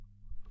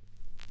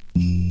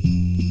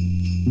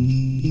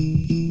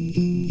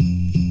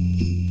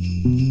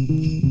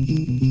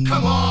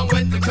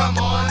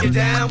Get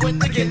down with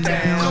the get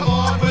down. Come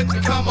on with the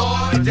come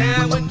on. Get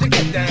down with the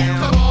get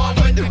down. Come on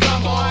with the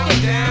come on.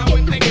 Get down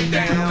with the get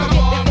down. Come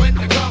on with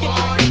the come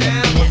on. Get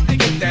down with the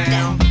get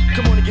down.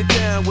 Come on and get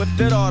down with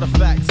that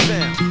artifact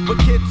sound. But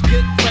kids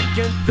get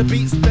wrecking, the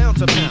beat's bound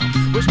to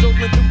pound. We're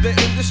strolling through the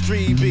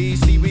industry,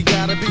 BC. We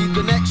gotta be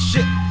the next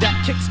shit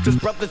that kicks, cause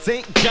brothers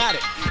ain't got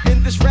it.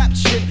 In this rap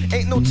shit,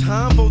 ain't no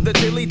time for the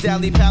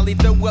dilly-dally pally.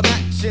 Throw a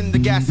match in the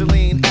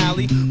gasoline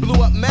alley.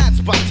 Blew up mad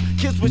spots,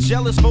 kids were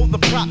jealous for the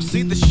props.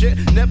 See the shit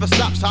never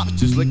stops, hops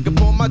just lick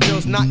up on my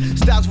deals. Knock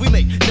styles we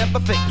make, never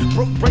fake.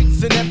 Broke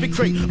breaks in every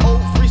crate.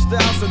 Old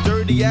freestyles and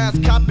dirty ass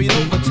copied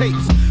over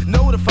tapes.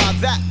 Notify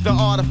that the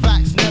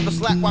artifacts never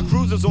slack while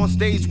cruisers on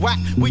stage whack.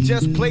 We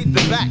just played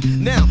the back.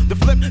 Now the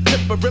flip,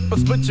 tip a ripper,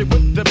 split you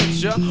with the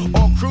picture.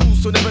 On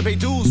cruise, so never pay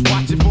dues.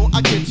 Watch it for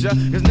I get ya.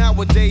 Cause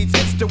nowadays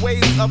it's the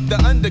ways of the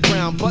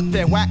underground, but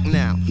they're whack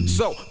now.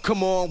 So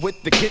come on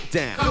with the get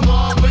down. Come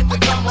on with the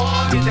come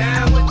on. Get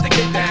down with the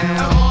get down.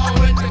 Come on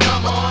with the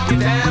come on. Get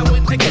down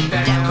with the get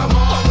down. Come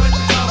on with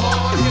the come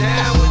on. Get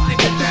down with the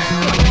get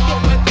down. Come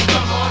on with the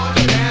come on.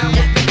 Get down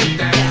with the get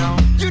down.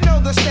 You know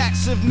the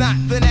stats, if not,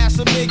 then ask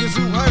some niggas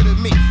who heard of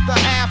me. The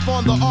half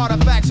on the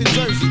artifacts in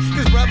Jersey.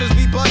 Cause brothers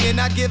be bugging,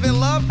 not giving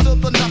love to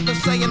the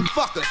knuckers, saying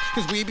fuck us.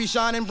 Cause we be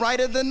shining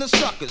brighter than the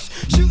suckers.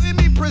 Shooting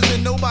me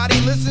prison, nobody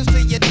listens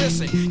to you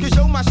dissing. Cause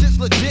yo, my shit's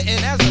legit,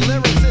 and as a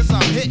lyricist,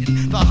 I'm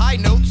hitting the high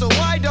note. So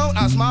why don't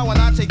I smile when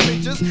I take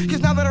pictures? Cause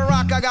now that I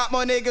rock, I got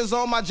more niggas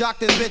on my jock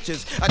than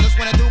bitches. I just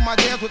wanna do my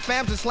dance with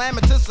fams and slam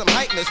it to some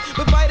hypeness.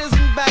 But fighters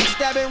and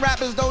backstabbing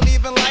rappers don't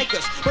even like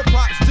us. But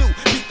props do.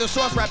 Beat the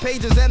source rap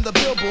pages and the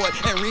billboard.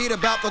 And read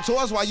about the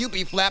tours while you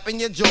be flapping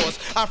your jaws.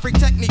 I freak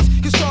techniques,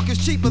 cause talk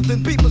is cheaper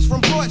than beepers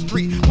from Broad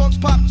Street. Punks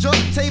pop junk,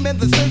 tame and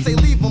the sensei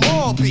leave them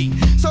all beat.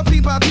 Some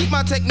people beat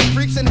my technique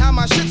freaks and how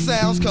my shit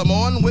sounds. Come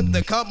on with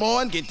the come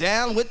on, get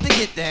down with the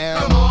get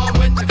down. Come on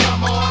with the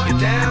come on,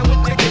 get down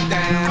with the get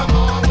down. Come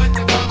on with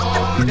the come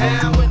on, get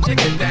down with the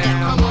get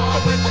down. Come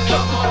on with the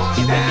come on,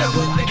 get down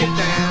with the get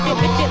down.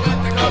 Come on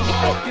with the come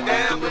on, get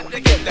down with the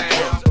get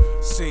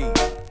down. Scene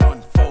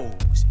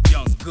unfolds,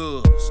 young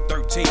goods,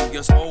 13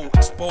 years old,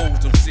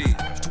 exposed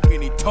themselves to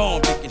any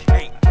Tom, Dick, and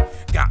Hank.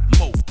 Got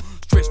more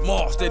stress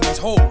marks than these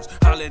hoes,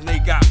 hollering they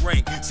got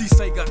rank. See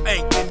Sega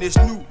ain't in this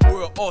new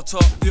world order.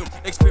 Them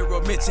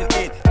experimenting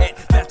in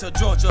Atlanta,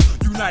 Georgia,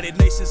 United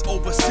Nations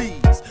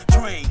overseas.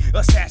 Train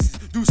assassins,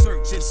 do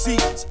search and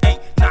seize.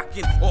 Ain't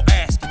knocking or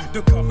asking.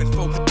 They're coming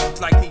for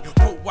like me,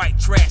 for white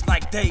trash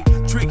like they,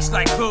 tricks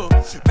like her.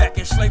 Back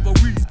in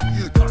slavery,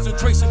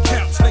 concentration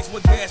camps, laced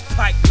with gas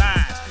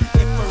pipelines.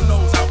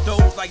 Infernos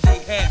outdoors like they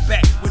had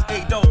back with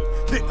Adolf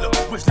Hitler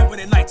was living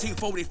in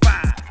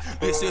 1945.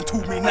 Listen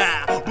to me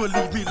now,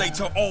 believe me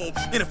later on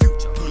in the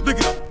future. Look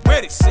it up,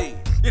 where it said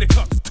in the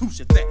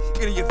Constitution that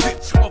in the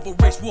event of a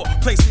race war,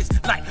 places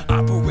like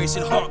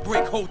Operation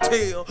Heartbreak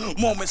Hotel,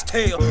 moments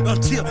tell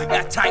until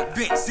that tight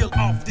vent seal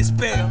off this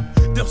spell.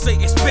 Them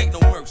say expect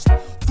no mercy.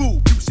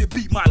 Fool, you should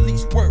be my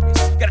least worries.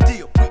 Gotta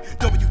deal with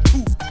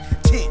W2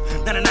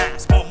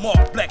 1099s on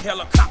marked black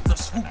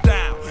helicopters swoop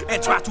down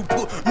and try to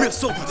put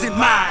missiles in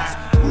mines.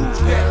 Who's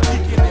that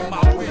peeking in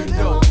my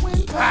window?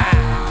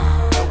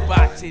 Pow,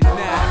 nobody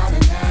now.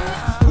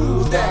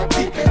 Who's that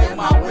peeking in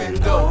my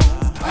window?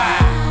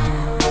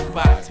 Pow,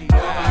 nobody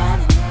now.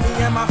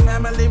 Me and my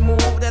family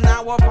moved in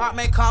our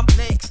apartment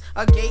complex.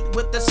 A gate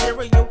with the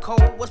serial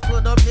code was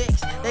put up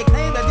next. They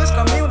claim that this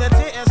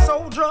community is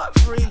so drug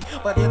free,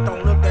 but it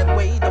don't look that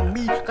way to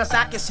me. Cause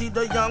I can see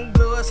the young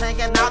bloods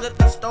hanging out at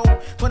the store.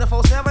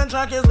 24/7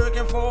 junkies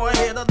looking for a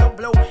hit of the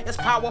blow. It's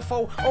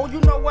powerful. Oh, you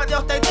know what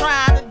else they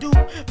trying to do?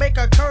 Make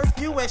a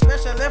curfew,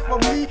 especially for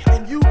me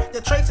and you.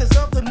 The traces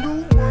of the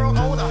new world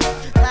order.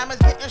 Time is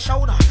getting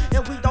shorter.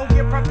 If we don't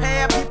get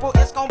prepared, people,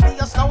 it's gonna be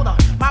a slaughter.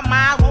 My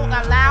mind won't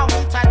allow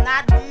me to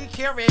not be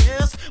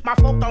curious. My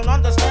folk don't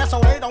understand, so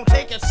they don't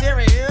take it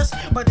serious.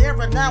 But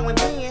every now and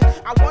then,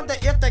 I wonder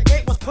if the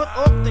gate was put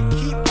up to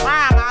keep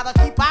crime out of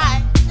keep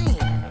eye.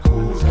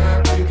 Who's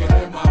that peeking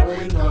in my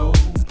window?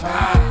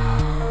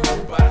 Pow,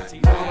 nobody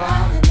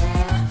now.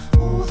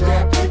 Who's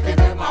that peeking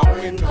in my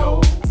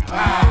window?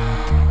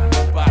 Pow,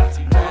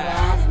 nobody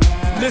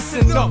now.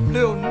 Listen up,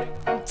 little nigga.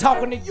 I'm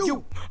talking to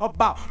you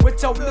about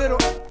what your little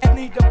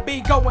need to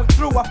be going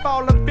through. I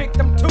fall a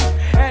victim too,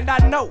 and I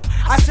know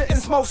I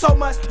shouldn't smoke so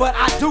much, but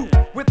I do.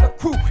 With the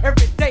crew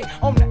every day,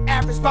 on the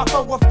average about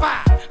 4 or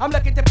 5. I'm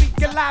lucky to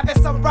be alive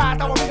at sunrise.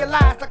 I won't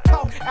realize the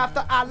cost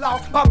after I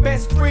lost my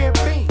best friend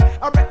Bean.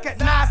 I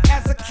recognize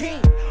as a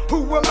king.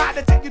 Who am I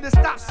to tell you to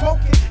stop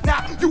smoking?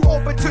 Now you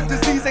open to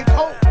disease and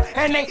cold,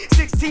 and ain't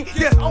 16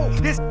 years old.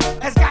 This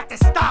has got to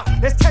stop.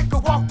 Let's take a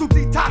walk through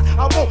detox.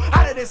 I want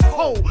out of this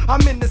hole.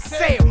 I'm in the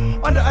cell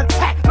under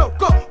attack.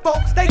 Look up,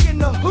 folks, stay in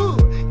the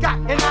hood. Got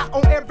an eye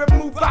on every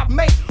move I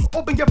make.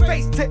 Open your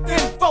face to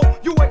info.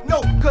 You ain't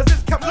know, cause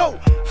it's kept low.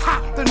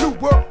 Ha, the new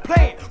world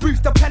plan.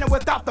 Reach the planet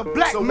without the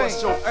black so man.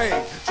 So what's your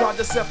aim? Try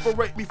to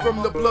separate me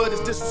from the blood is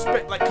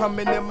disrespect, like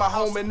coming in my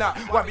home and not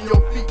wiping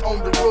your feet on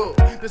the rug.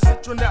 The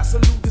citronal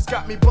salute has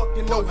got me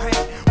bucking, no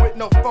hang with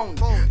no phony.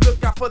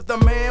 Look out for the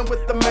man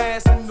with the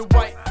mask and the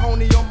white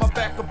pony on my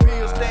back of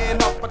pills,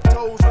 staying off my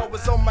toes,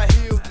 always on my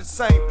heels, the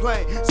same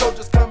plane.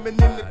 Soldiers coming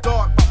in the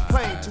dark by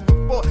plane to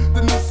enforce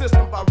the new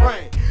system by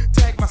rain.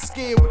 Tag my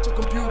skin with your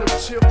computer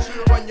chip.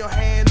 Run your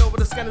hand over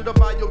the scanner to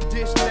buy your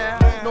dish now.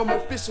 No more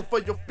fishing for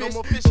your fish.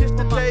 It's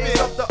the days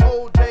of the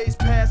old days,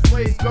 past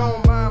ways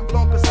gone, mind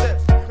blown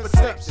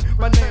perception.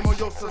 My name on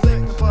your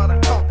selection, but I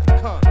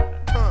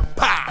come.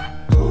 Pow!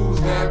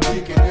 Who's that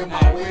peeking in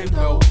my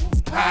window?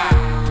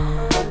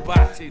 Pow!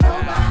 Nobody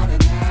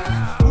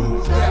now.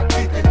 Who's that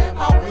peeking in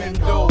my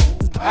window?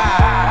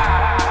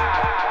 Pow!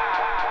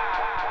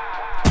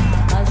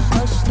 Hush,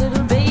 hush,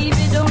 little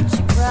baby, don't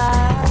you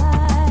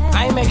cry.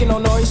 I ain't making no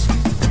noise.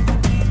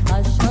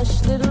 Hush,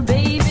 hush, little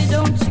baby,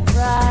 don't you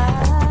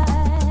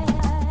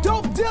cry.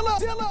 Dope dealer.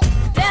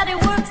 Daddy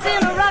works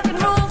in a rock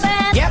and roll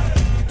band. Yep.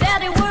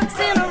 Daddy works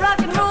in a rock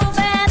and roll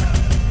band.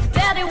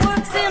 Daddy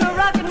works in a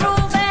rock and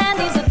roll band.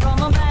 He's a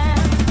drummer man.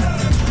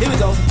 Here we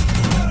go.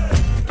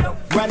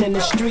 Running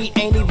the street,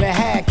 ain't even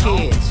had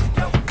kids.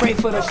 Pray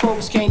for the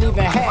folks, can't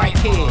even have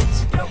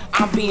kids.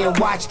 I'm being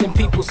watched and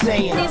people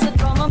saying, He's a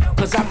drummer.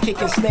 cause I'm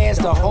kicking snares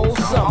the whole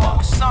summer.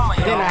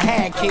 Then I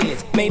had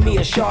kids, made me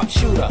a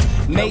sharpshooter.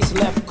 Mace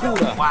left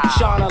cooler,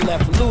 Shauna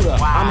left looter.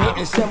 I'm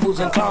hitting cymbals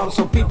and toms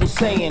so people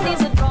saying,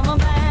 He's a drummer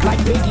man. like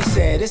Biggie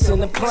said, it's in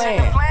the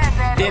plan.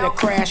 Did a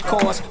crash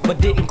course, but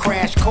didn't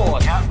crash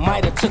course.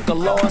 Might have took a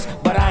loss,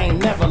 but I ain't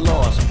never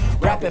lost.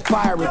 Rapid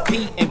fire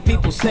repeat and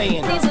people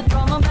saying, He's a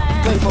drummer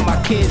man. play for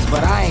my kids,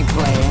 but I ain't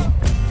playing.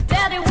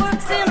 Daddy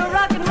works in a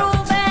rock and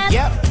roll band.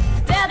 Yep.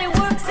 Daddy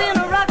works in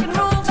a rock and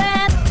roll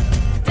band.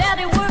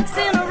 Daddy works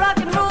in a rock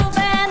and roll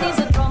band. He's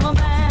a drummer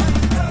man.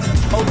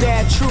 Oh,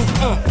 Dad,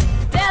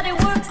 truth, Daddy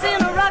works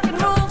in a rock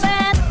and roll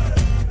band.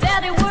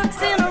 Daddy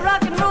works in a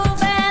rock and roll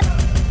band.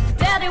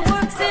 Daddy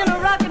works in a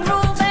rock and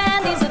roll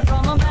band. He's a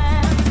drummer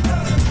man.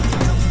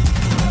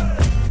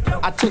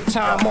 I took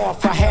time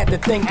off, I had to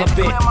think a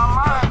bit.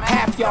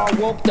 Half y'all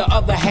woke, the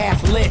other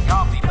half lit.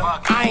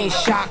 I ain't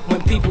shocked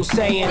when people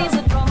saying He's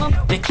a drummer.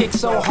 they kick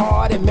so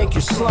hard it make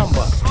you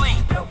slumber.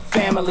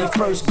 Family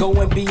first,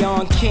 going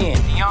beyond kin.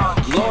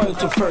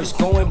 Loyalty first,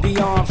 going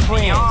beyond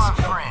friends.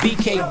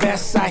 BK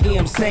Best, I hear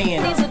him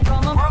saying, He's a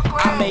drummer.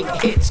 I make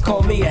hits,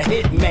 call me a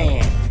hit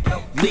man.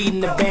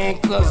 Leading the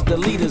band cause the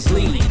leaders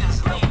lead.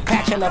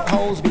 Patching up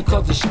holes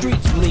because the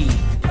streets bleed.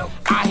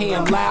 I hear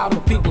him loud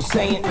when people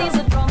saying, He's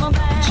a drummer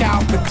man.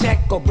 child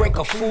protect or break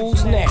a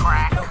fool's neck.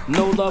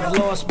 No love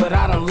lost, but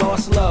I done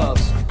lost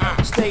loves.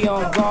 Stay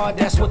on guard,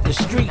 that's what the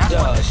street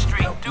does.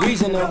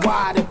 Reasoning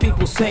why the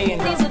people saying,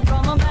 He's a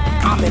drummer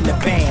man. I'm in the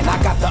band,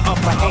 I got the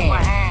upper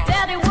hand.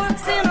 Daddy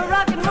works in a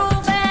rock and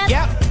roll band.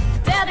 Yep,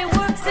 Daddy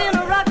works in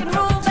a rock and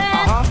roll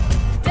band.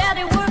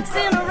 Daddy works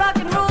in a rock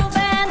and roll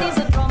band. He's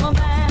a drummer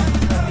man.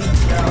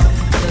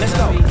 let's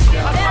go.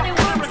 Daddy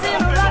works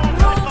in a rock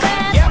and roll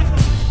band. Yep,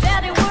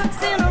 Daddy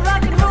works in a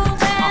rock and roll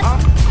band.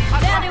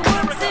 Daddy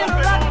works in a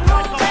rock and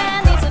roll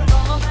band. He's a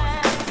drummer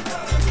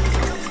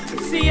man.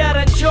 See, I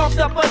done chalked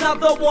up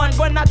another one.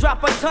 When I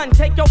drop a ton,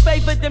 take your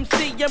favorite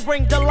MC and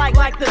bring the light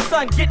like the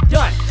sun. Get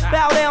done.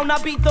 Bow down, I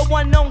be the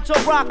one known to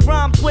rock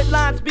rhymes with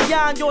lines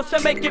beyond yours to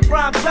make it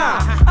prime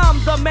time.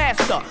 I'm the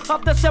master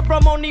of the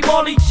ceremony,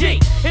 Wally G.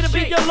 It'll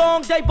be a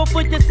long day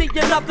before you see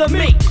another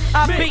me.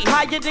 I be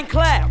higher than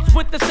clouds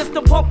with the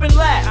system pumping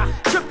loud.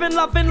 Tripping,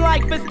 loving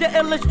life is the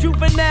illest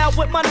juvenile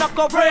with my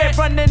knuckle red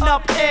running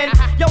up in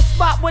your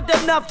spot with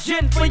enough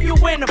gin for you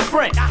and a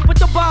friend. With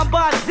the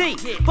Bombardier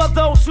for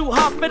those who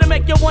huff, it'll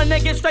make you wanna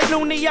get straight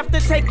loony after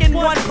taking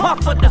one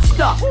puff of the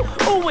stuff.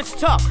 Ooh, it's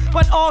tough,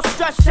 but all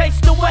stress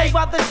chased away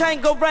by the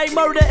Tangeray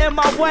murder in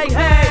my way.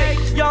 Hey,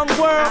 young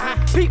world,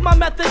 peep my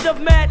method of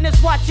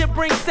madness. Watch it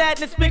bring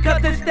sadness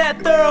because it's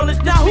that thorough.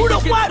 Now who the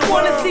what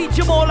wanna see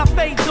Jamal? I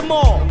fade them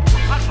all.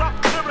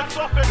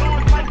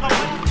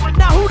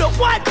 Now who the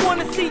what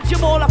wanna see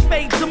Jamal? I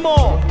fade them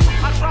all.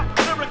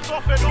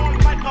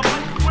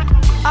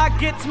 I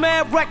get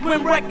mad wreck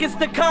when wreck is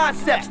the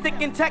concept.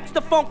 Sticking text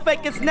to funk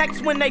fakers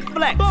next when they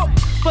flex.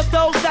 For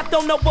those that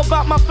don't know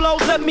about my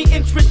flows, let me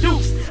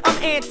introduce.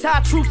 I'm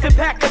anti-truce and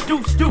pack a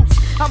deuce.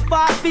 I'm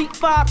 5 feet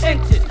 5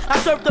 inches. I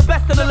serve the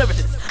best of the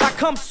lyricists. I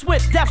come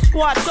swift, Death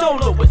Squad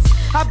soloists.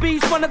 I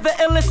be's one of the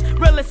illest,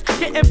 realest,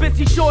 getting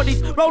busy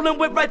shorties. Rolling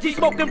with Reggie,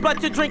 smoking blood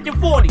to drinking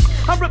 40s.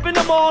 I'm ripping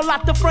them all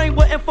out the frame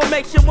with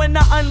information. When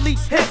I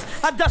unleash hits,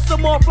 I dust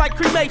them off like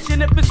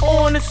cremation if it's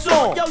on the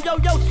song. Yo,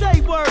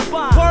 say word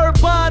bond.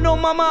 Word bond on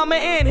my mama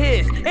and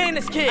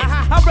his kids.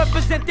 I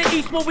represent the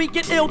East where we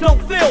get ill,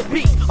 don't feel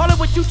peace. All of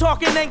what you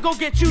talking ain't gon'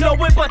 get you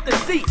nowhere but the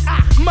seats.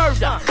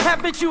 Murder,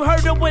 haven't you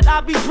heard of what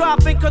I be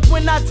dropping? Cause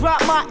when I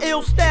drop my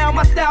ill style,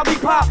 my style be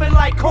popping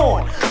like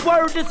corn.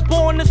 Word is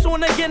born, it's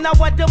on again, now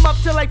I them up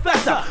till they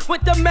fester.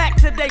 With the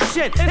max at they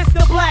chin, it's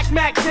the black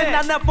max and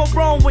I never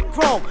roam with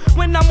chrome.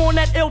 When I'm on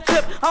that ill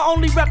tip, I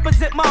only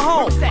represent my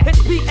home. It's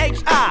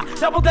PHI,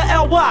 double the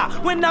LY.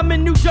 When I'm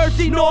in New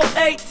Jersey, North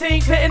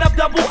 18th, hitting up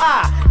double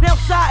I. Now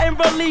sigh in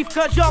relief,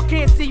 cause y'all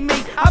can't see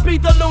me. I be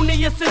the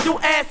looniest to do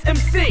ass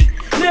MC.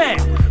 Now,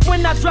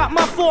 when I drop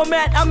my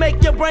format, I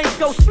make your brains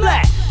go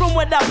splat. From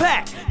what I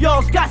pack,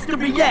 y'all's got to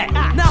react.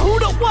 Now who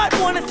the what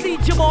wanna see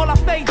Jamal? I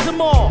fade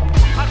Jamal.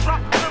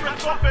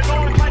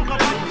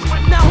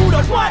 Now who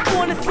the what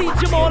wanna see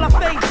Jamal? I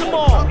fade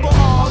Jamal.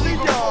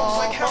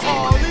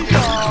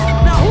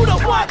 Now who the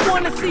what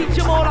wanna see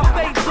Jamal? I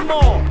fade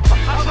Jamal.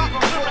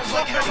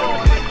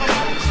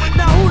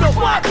 Now who the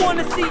what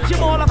wanna see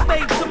Jamal? I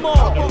fade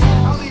Jamal.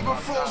 I'll leave a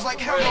froze like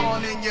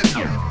heroin in your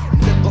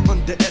never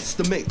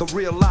underestimate the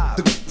real life.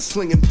 The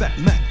slinging fat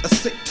Mac, a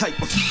sick type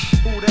of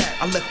who that?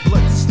 I left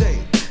blood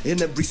stain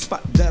in every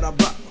spot that I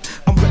rock.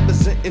 I'm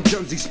representing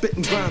Jersey,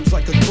 spitting rhymes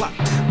like a Glock.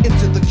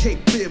 Into the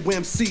Cape Fear where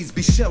MCs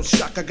be shell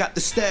shock. I got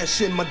the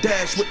stash in my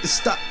dash with the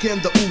stock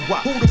and the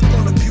ooh-wah. Who the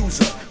fun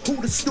abuser?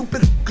 Who the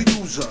stupid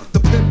user? The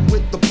pimp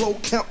with the blow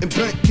counting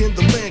bank in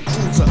the Land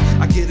Cruiser.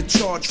 I get a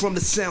charge from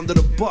the sound of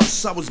the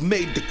bus. I was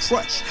made to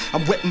crush.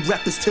 I'm wetting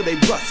rappers till they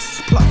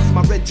rust. Plus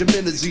my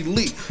regiment is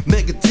elite,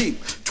 mega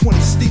deep. 20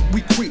 steep,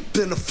 we creep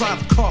in a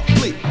 5-car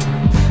fleet.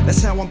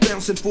 That's how I'm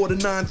bouncing for the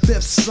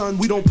 9/5, son.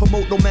 We don't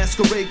promote no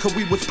masquerade, cause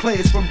we was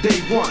players from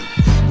day one.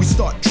 We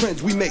start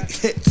trends, we make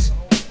hits.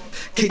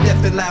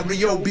 K-Def and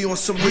Larry O be on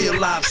some real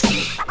live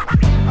shit.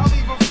 I'll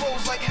leave a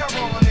froze like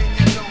heroin in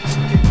your nose.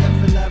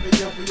 K-Def and Larry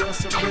O be on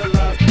some real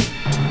live.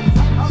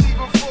 I'll leave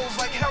a froze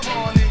like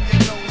heroin in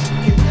your nose.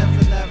 K-Def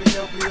and Larry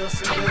O be on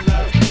some real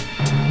live.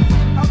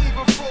 I'll leave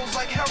a froze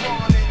like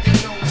heroin in your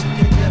nose.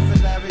 K-Def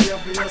and Larry O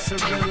be on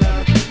some real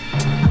live.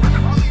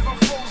 I'll leave a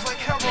froze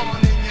like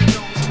heroin in your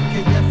nose.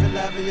 K-Def and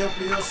Larry O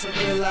be on some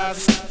real live.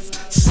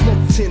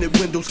 Smoke tinted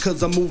windows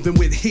cause I'm moving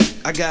with heat.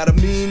 I got a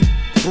mean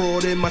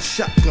broad in my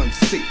shotgun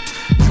seat.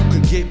 You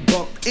could get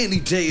bumped any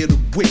day of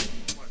the week.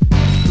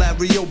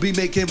 Larry O be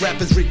making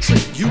rappers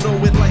retreat. You know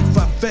in life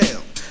I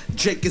fail.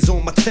 Jake is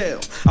on my tail.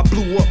 I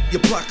blew up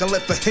your block, I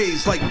left a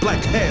haze like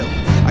black hell.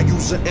 I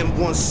use an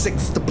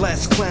M16 to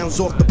blast clowns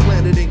off the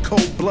planet in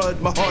cold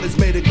blood. My heart is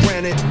made of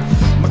granite.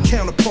 My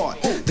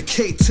counterpart, the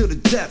K to the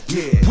death.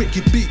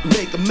 Wicked beat,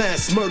 make a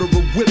mass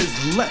murderer with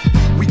his left.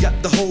 We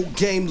got the whole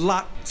game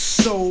locked,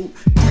 sold.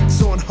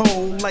 Bricks on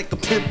hold like a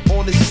pimp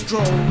on his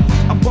stroll.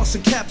 I'm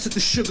busting caps at the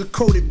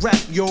sugar-coated rap,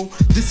 yo.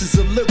 This is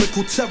a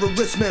lyrical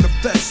terrorist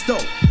manifesto.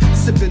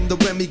 Sipping the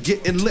Remy,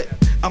 getting lit.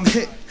 I'm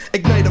hit.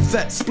 Ignite a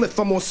fat spliff,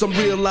 I'm on some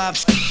real live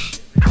shit.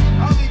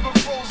 I'll leave a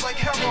froze like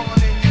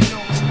heroin in your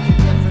nose.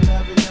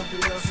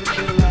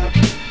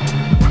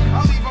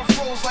 I'll leave a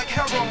froze like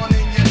heroin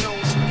in your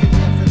nose.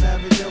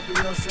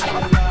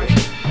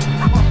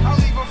 I'll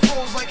leave a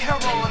froze like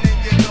heroin in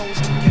your nose.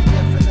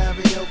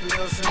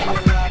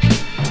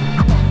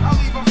 I'll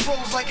leave a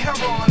froze like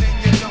heroin in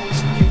your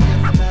nose.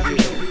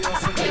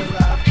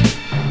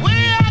 We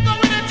are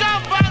going to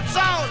jump on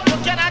sound. You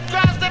cannot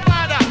cross the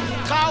border,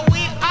 cause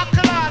we are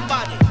clan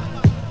body.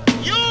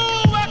 You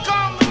will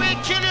come, we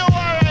kill you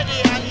already,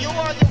 and you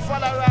and your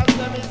followers,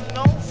 there is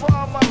no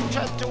form of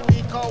threat to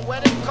we, cause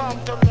when it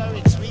comes to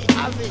lyrics, we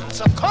have it.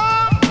 So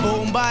come!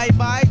 Boom,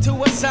 bye-bye to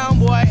a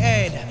soundboy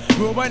head.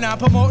 Ruben and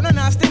promote no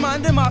nasty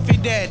man, the mafia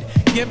dead.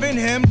 Giving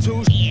him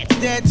two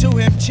dead to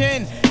him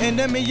chin.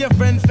 Enemy your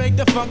friend, fake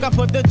the funk, I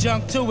put the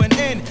junk to an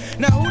end.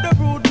 Now who the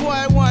rude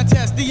boy want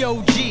test the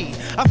OG?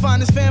 I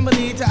find his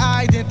family to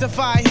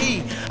identify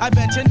he. I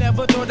bet you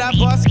never thought I'd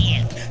bust.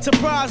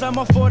 Surprise, I'm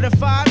a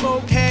 45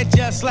 oak head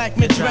just like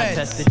me dreads.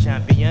 Test the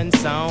champion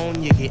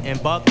sound, you're getting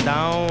bucked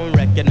down.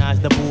 Recognize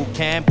the boot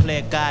camp,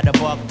 play God of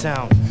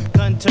Bucktown.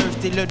 Gun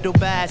thirsty little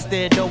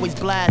bastard, always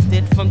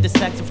blasted from the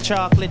sacks of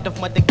chocolate of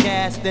Mother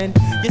Gaston.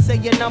 You say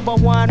you're number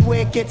one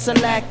wicked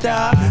selector.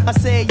 I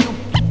say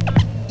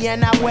you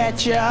and I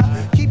wet ya.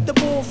 Keep the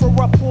bull for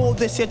a pull,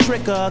 this your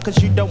trigger.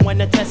 Cause you don't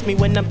wanna test me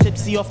when I'm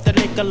tipsy off the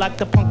liquor like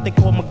the punk they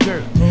call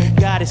McGirt.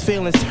 Got his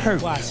feelings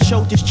hurt,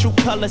 showed his true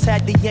colors,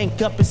 had to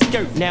yank up his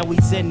skirt. Now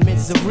he's in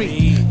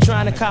misery,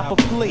 trying to cop a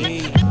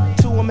plea.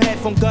 To him head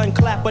from gun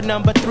clapper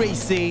number 3,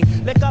 see.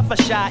 Lick off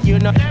a shot, you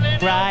know,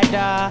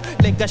 rider.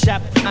 Lick a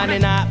shot, on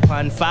and up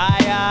on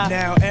fire.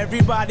 Now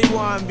everybody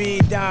wanna be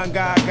down,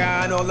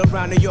 gaga. All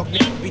around New York,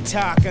 niggas be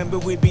talking,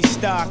 but we be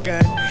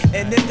stalking.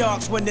 In the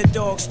darks when the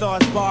dog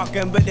starts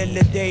barking, but in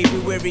the day be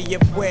wary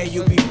of where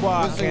you be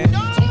walking.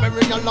 Some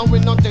very alone we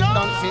no take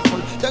down faithful.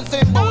 They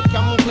say bout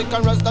camel click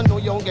and rest and know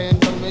you get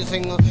done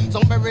missing.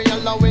 Some very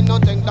alone we no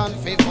take down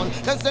faithful.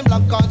 They say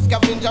black card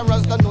scavenger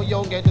rest and know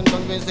you get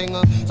done missing.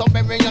 Some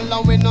very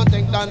alone we no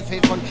take down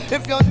faithful.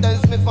 If you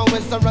dance me from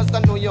west and rest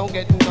and know you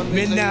get done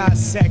missing. Me nah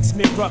sex,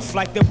 me rough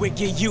like the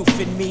wicked youth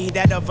in me.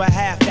 That other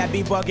half that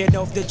be bugging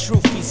off the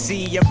truth you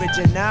see.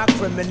 Original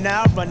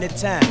criminal run the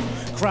town.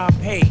 Crime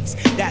pays,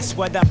 that's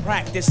what I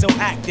practice. So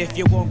act if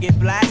you won't get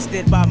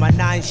blasted by my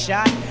 9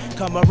 shot.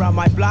 Come around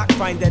my block,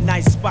 find a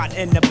nice spot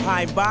in the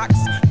pine box.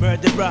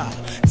 Murderer,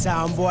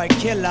 Soundboy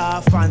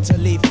killer,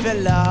 frontally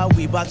filler,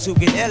 we bout to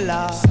get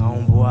iller.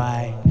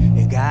 Soundboy,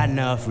 you got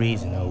enough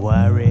reason to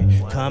worry.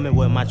 Coming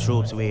with my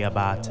troops, we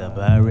about to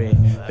bury.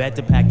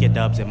 Better pack your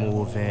dubs and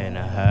move in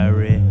a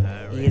hurry.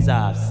 Ease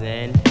off,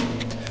 son.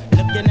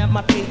 Looking at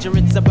my pager,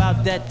 it's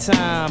about that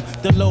time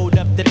to load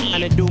up the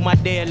line and do my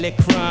daily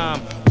crime.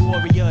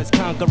 Warriors,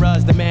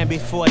 conquerors, the man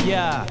before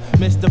ya.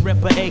 Mr.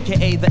 Ripper,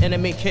 aka the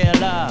enemy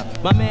killer.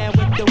 My man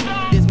with the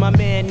is my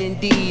man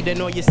indeed.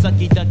 And all your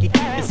sucky ducky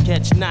is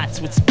catch knots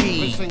with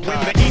speed. When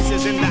the East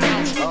is in the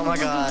house, oh my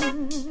God.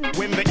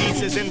 When the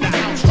East is in the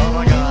house, oh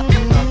my God.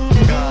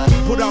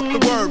 Put out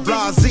the word,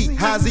 blase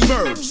has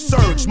emerged.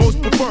 Surge,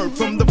 most preferred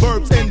from the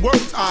verbs and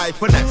words I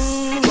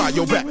finesse. Try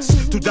your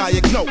best to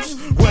diagnose.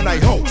 When I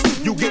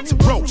host, you get to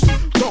roast,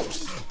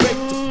 toast,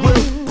 baked,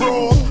 grilled,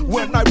 broad.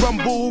 When I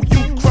rumble,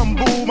 you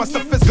crumble. My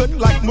stuff is good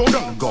like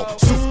Morongo.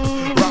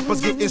 Soup,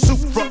 rappers getting soup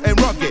front and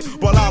rugged.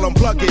 While I'll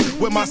unplug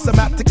it with my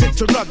semantics hit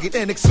your nugget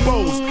and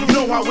expose. You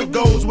know how it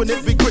goes when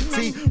it be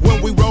gritty.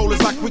 When we roll,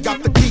 it's like we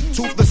got the key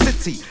to the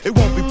city. It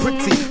won't be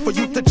pretty for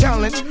you to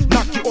challenge.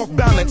 Knock you off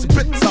balance,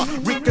 bitter.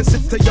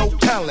 Reconsider your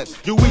talent,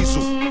 you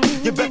weasel.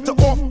 You're better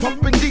off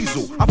pumping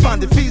diesel. I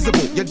find it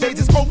feasible. Your days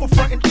is over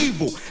fronting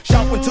evil.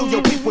 Shouting to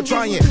your people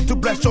trying to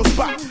bless your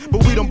spot.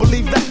 But we don't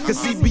believe that, cause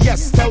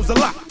CBS tells a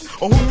lot.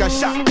 On who got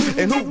shot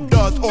and who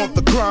does all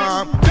the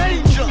crime.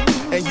 Danger!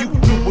 And you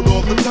do it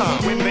all the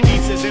time. When the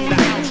East is in the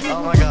house,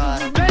 oh my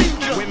God.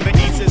 Danger! When the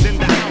East is in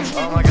the house,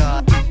 oh my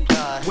God.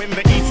 When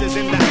the East is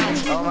in the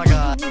house, oh my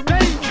God.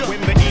 Danger!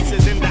 When the East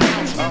is in the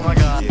house, oh my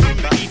God. When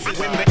the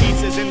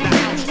East is in the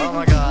house, oh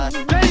my God.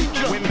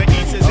 Danger! When the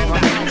East is in the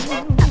house,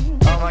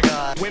 oh my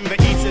God. When the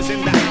East is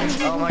in the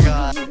house, oh my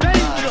God.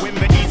 Danger! When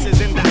the East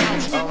is in the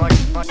house, oh my God.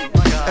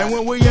 And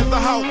when we in the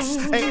house,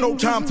 ain't no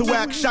time to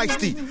act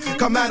shiesty.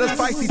 Come at us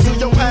feisty to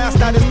your ass,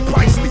 that is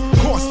pricey.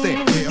 Costing,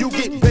 you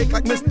get baked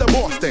like Mr.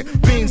 Boston.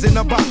 Beans in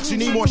a box, you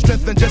need more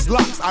strength than just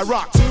locks. I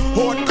rocks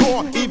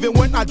hardcore, even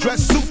when I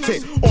dress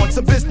suited. On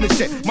some business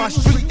shit, my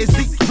street is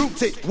deep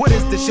rooted. What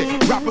is this shit?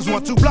 Rappers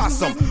want to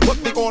blossom,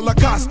 but they all a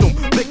costume.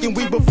 Thinking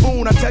we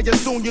buffoon, I tell you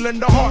soon you'll learn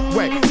the hard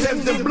way.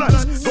 Thames and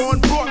blunts,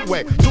 going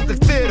Broadway to the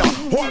theater.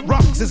 Hard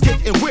rocks is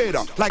getting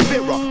weirder, like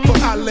Vera. From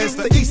Alice,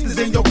 the East is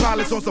in your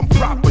palace on some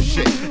proper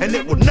shit. And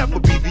it will never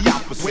be the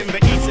opposite. When the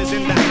East is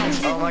in the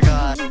house, oh my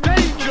God.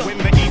 Danger! When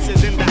the East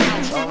is in the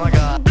house, oh my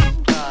God.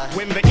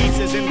 When the East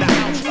is in the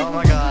house, oh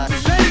my God.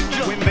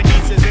 Danger! When the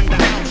East is in the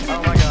house,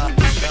 oh my God.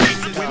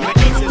 When the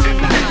East is in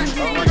the house,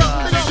 oh my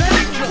God.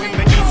 When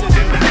the East is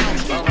in the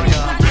house, oh my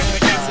God.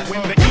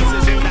 When the East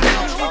is in the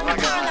house, oh my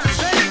God.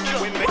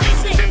 When the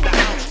East is in the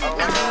house, oh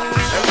my God.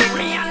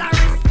 Real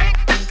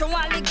respect to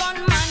all the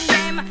gunman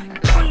them.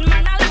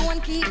 Gunman alone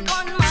keep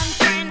gunman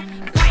friend.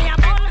 Fire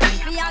burn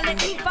for all the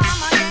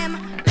informer them.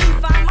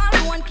 Informer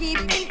alone keep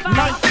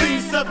informer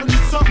friend. 1970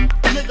 something,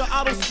 nigga,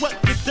 I don't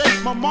sweat the day.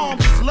 My mom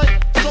was late,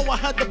 so I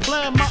had to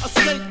plan my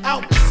escape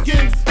out.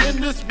 Skins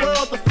in this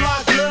world, the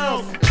fly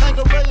girls.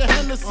 Tangeray and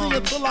Hennessy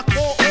until I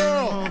call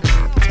Earl.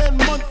 10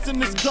 months in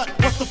this gut,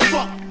 what the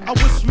fuck? I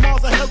wish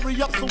Mars would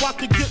hurry up so I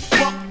could get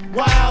fucked.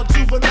 Wild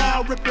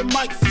juvenile ripping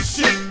mics and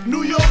shit.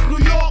 New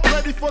York,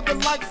 ready for the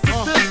likes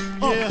of this.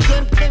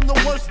 Then came the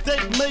worst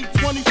date, May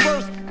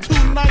 21st,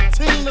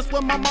 219. That's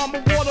when my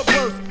mama water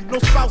burst. No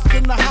spouse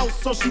in the house,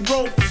 so she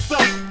rolled for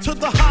self to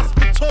the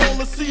hospital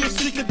to see if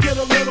she could get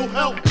a little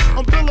help.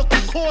 Umbilical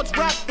cords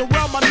wrapped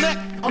around my neck.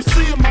 I'm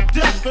seeing my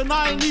death, and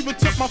I ain't even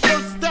took my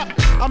first step.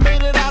 I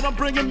made it out, I'm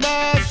bringing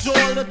mad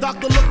joy. The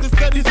doctor looked and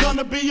said he's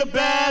gonna be a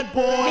bad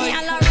boy.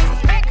 Real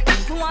respect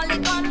to all the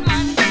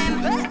gunman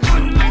them.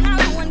 Gunman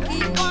alone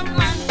keep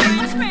gunman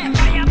friend.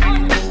 Fire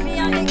burn for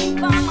all the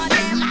informer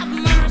them.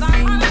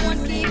 Informer alone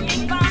keep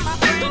informer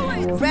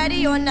friend.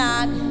 Ready or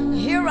not,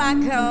 here I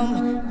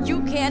come.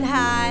 You can't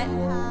hide.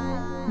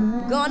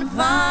 Gonna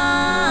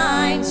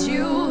find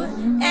you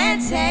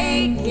and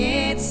take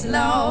it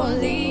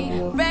slowly.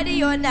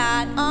 Ready or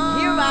not,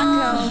 here I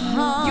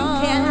come. You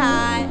can't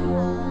hide.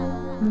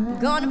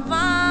 Gonna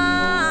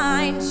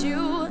find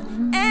you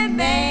and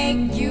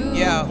make you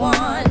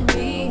want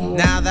me.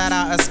 Now that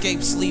I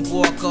escape, sleep,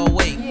 walk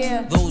awake.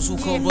 Those who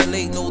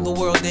correlate know the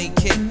world ain't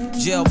kick.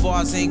 Jail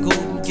bars ain't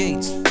golden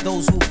gates.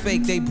 Those who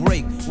fake, they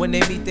break. When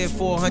they meet their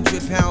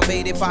 400-pound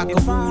mate, if I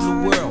could rule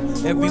the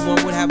world,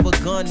 everyone would have a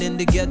gun in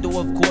the ghetto,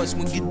 of course,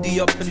 when get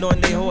the up and on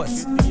their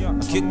horse. I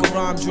kick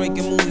around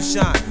drinking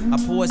moonshine. I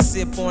pour a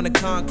sip on the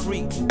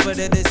concrete for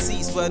the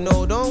deceased, but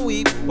no, don't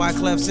weep. Why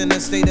Clef's in a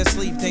state of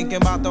sleep, thinking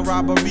about the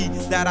robbery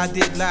that I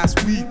did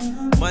last week.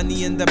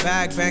 Money in the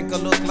bag, banker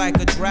look like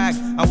a drag.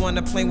 I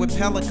wanna play with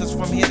pelicans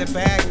from here to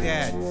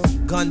Baghdad.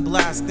 Gun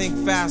blast, think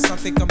fast, I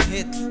think I'm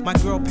hit. My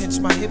girl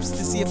pinched my hips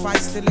to see if I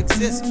still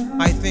exist.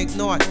 I think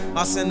not,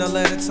 I'll send a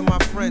letter to my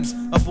friends.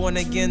 A born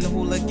again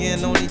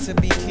hooligan, only to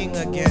be king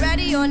again.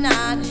 Ready or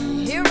not,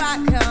 here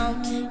I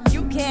come.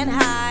 You can't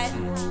hide.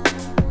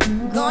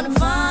 Gonna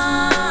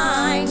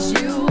find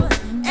you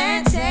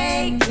and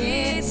take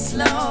it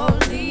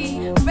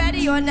slowly.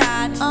 Ready or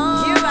not,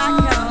 here I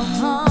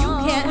come.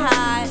 You can't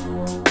hide.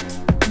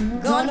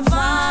 Gonna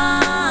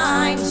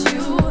find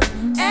you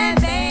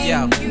and make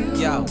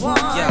Yo,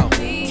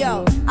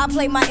 Yo, I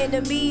play my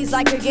enemies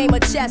like a game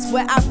of chess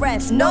where I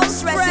rest. No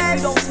stress if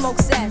you don't smoke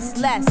cess.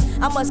 Less,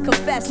 I must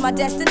confess, my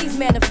destinies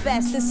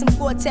manifest. In some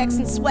Gore-Tex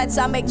and sweats,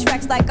 I make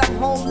tracks like I'm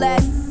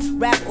homeless.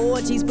 Rap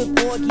orgies with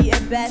Borgie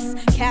and Best.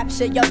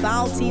 Capture your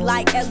bounty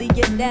like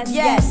Elliot Ness.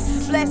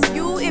 Yes, bless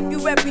you if you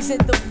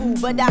represent the fool,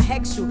 but I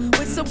hex you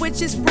with some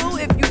witches brew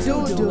if you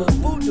do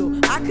voodoo.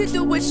 I could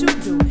do what you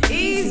do,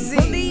 easy.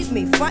 Believe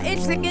me, frontin'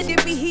 trickin'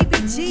 give me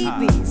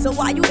heebie-jeebies. So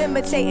why you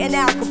imitating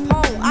Al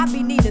Capone? I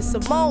be Nina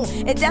Simone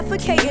and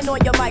defecating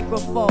on your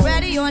microphone.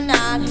 Ready or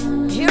not,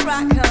 here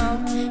I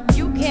come.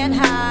 You can't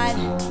hide.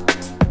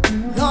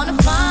 Gonna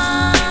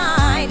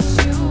find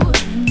you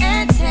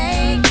and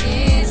take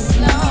it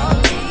slowly.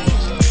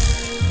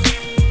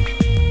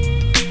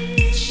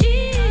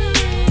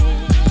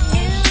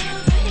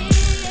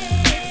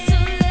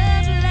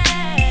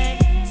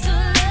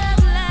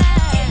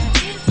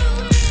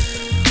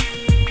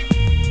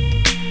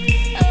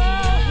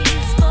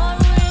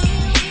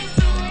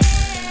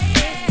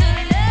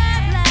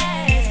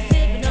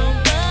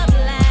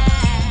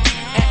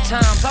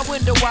 I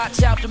window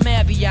watch out the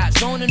Marriott,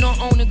 zoning on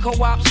owning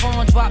co-ops,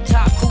 farms, drop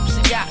top coops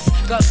and yachts,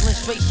 guzzling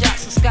straight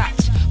shots of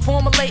scotch,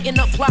 formulating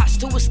up plots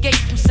to escape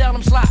from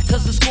Salem's lot,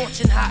 cause it's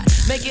scorching hot,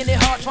 making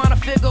it hard trying to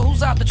figure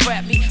who's out to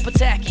trap me, but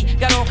tacky,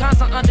 got all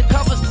kinds of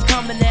undercovers that's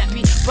coming at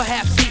me,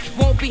 perhaps he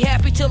won't be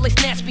happy till they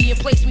snatch me and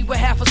place me with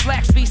half a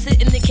slack speed,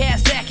 sitting in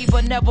Kawasaki,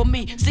 but never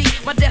me, see,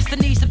 my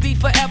destiny's to be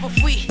forever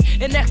free,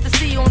 in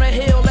ecstasy on a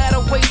hill that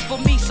awaits for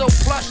me, so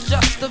plush,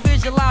 just to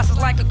visualize is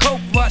like a coke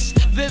rush,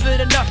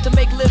 vivid enough to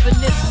make living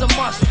this a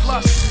must,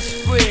 plus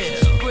it's real.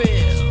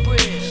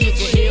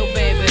 Sugar Hill,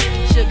 baby,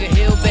 Sugar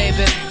Hill,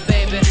 baby,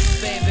 baby,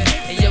 baby.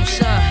 Hey, yo,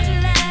 son,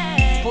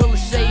 pull the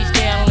sage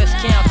down, let's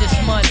count this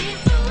money.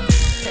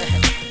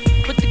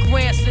 Put the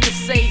grants in the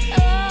safe,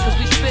 cause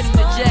we spitting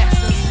the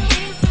Jacksons.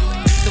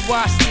 The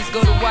Washingtons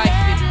go to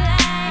wifey,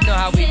 you know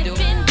how we do.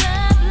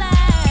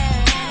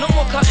 No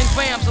more cutting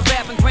grams or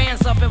wrapping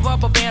grands up in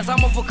rubber bands.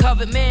 I'm a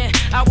recovered man.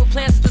 I with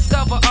plans to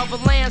discover other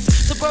lands.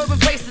 Suburban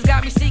places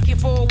got me seeking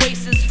for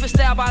oasis. Fished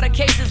out by the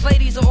cases.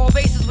 Ladies are all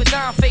races with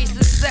dime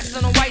faces. Sex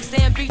on the white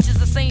sand beaches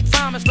of St.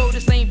 Thomas. Though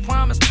this ain't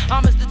promise.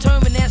 I'm as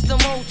determined as them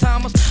old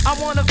timers. I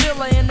want a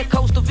villa in the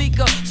Costa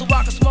Rica so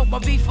I can smoke my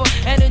reefer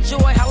and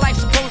enjoy how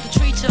life's supposed to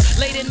treat you.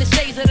 Laid in the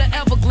shades of the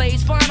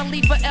Everglades.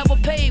 Finally forever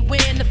paid.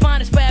 Wearing the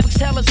finest fabrics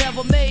Teller's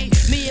ever made.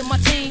 Me and my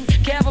team.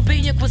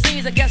 Caribbean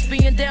cuisines. I guess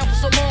being down for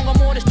so long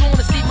I'm on this doing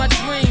to see my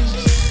dreams.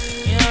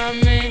 You know what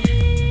I mean?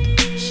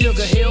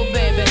 Sugar Hill,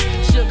 baby.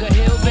 Sugar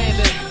Hill,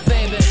 baby.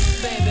 Baby,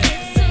 baby.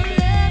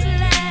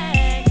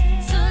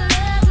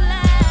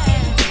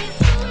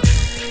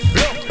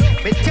 Look,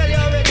 me tell you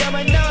already,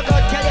 I'm now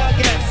gonna tell you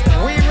again.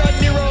 We run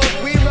the road,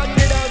 we run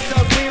the dance,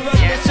 we run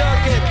the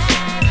circuit.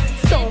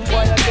 Some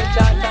boy I get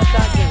shot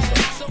attack.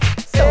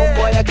 Some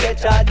boy I get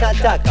shot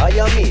attack. Are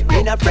you me?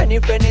 Me not friendly,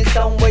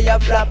 some way you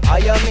flap. Are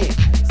you me?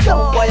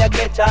 Some boy I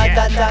get shot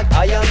attack,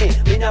 are you me?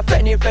 Me not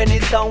friendly,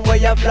 some way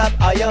you flap,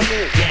 are you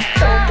me?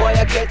 Some boy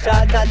I get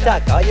shot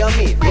attack, are you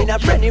me? Me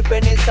not friendly,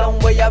 some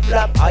way you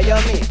flap, are you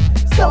me?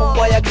 Some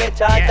boy I get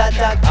shot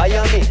attack, are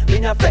you me? Me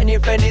not friendly,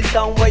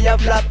 some way you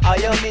flap, are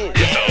you me?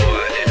 This a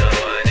one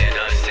in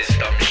a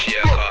system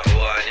shaker,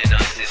 one in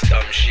a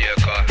system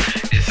shaker.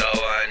 This a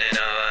one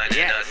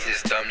in a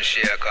system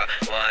shaker,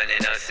 one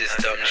in a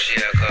system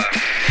shaker.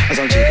 As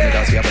I'm shaking the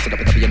dance, we are busting up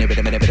and up in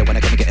every minute when I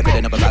come and get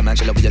everything up a live man,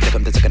 chill over your tip,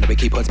 the secondary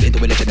keep on spinning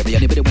to a legendary.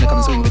 Anybody when I come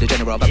and swing with the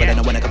general Babylon,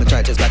 I wanna come and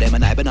try to by them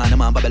and I banana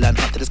man Babylon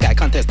up to the sky,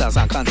 contest dance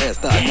on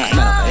contest dance. Not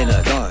man up in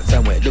a dance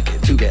and we're looking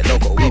to get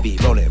local. We be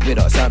rolling with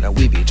our sound and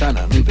we be trying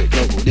to move it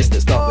global. This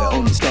the start, we're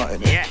only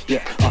starting.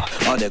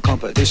 All the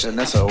competition,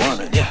 that's so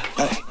on it.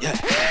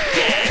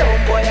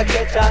 Some boy I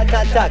get shot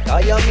attack,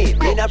 are you me?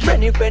 Me not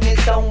friendly,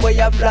 some way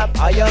you flap,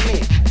 are you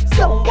me?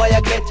 Some boy I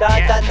get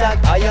shot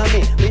attack, are you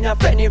me? Me not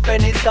friendly,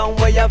 some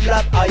way you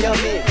flap, are you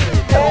me?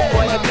 Some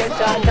boy I get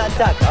shot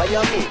attack, are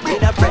you me? Me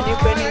not friendly,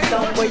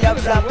 some way you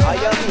flap, are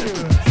you me?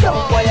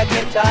 Some boy I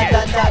get shot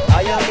attack,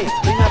 are you me?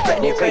 Me not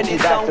friendly,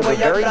 some way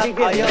you flap,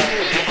 are you me?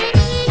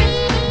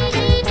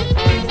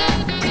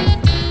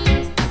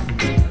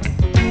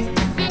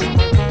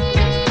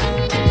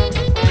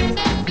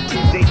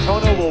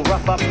 Daytona will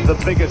rough up the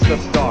biggest of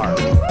stars.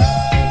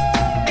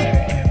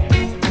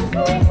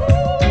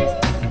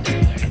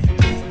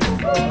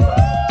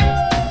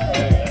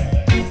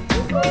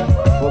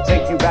 We'll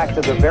take you back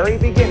to the very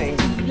beginning.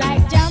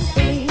 Like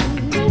jumping,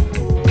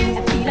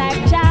 I feel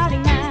like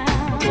shouting now.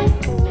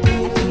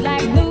 I feel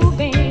like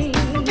moving,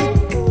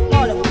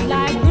 Lord, I feel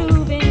like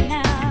grooving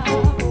now.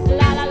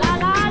 La la la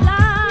la la,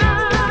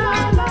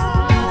 la la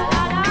la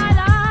la, la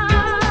la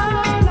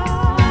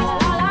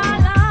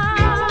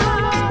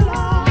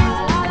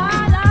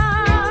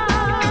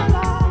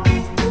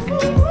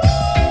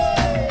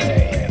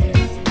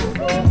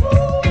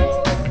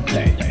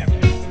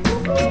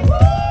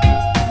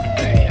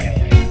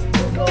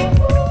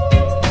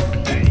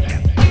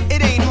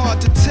It ain't hard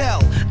to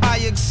tell. I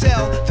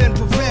excel, then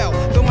prevail.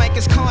 The mic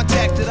is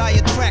contacted, I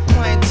attract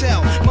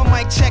clientele. My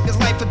mic check is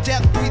life or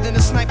death, breathing a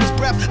sniper's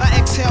breath. I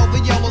exhale the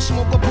yellow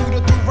smoke a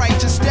Buddha through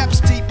righteous steps,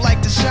 deep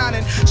like the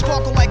shining.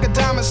 Sparkle like a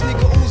diamond,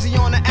 sneaker Uzi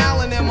on the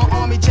Allen. And my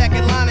army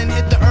jacket lining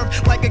hit the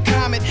earth like a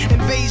comet.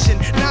 Invasion,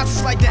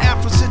 Nazis like the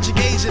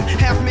Afro-Asian.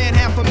 Half man,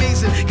 half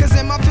amazing. Cause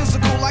in my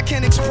physical, I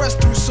can express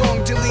through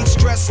song. Delete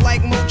stress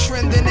like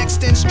Motrin, then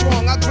extend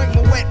strong. I drink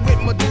my wet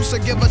with Medusa,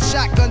 give us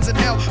shotguns in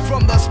hell.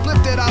 From the split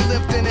that I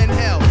lived in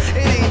hell,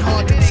 it ain't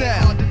hard to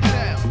tell.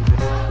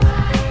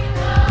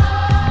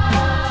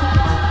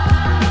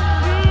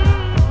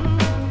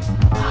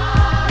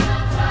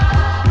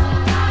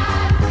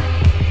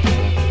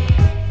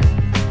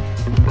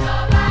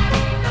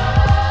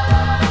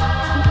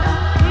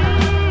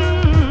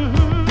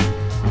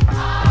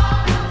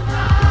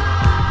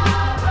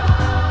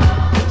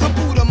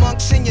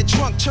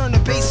 Turn the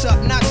bass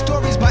up, not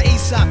stories by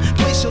Aesop.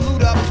 Place your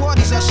loot up,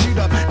 parties I shoot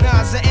up.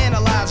 Nas I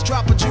analyze,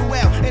 drop a jewel.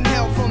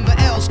 Inhale from the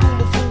L, school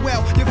of full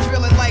well. You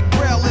feel it like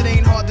Braille, it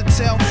ain't hard to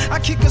tell. I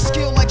kick a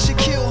skill like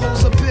Shaquille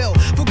holds a bill.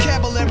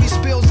 Vocabulary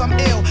spills, I'm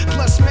ill.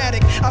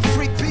 Plusmatic, I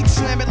freak beat,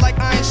 slam it like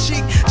Iron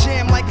Sheik.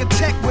 Jam like a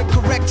tech with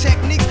correct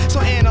techniques. So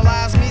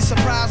analyze me,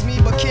 surprise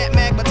me, but can't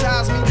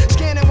magnetize me.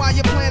 Scanning while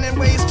you're planning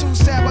ways to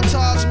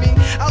sabotage me.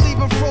 I'll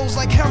even froze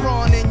like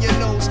heroin in your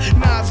nose.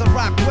 Nas I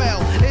rock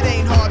well, it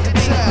ain't hard to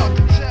tell.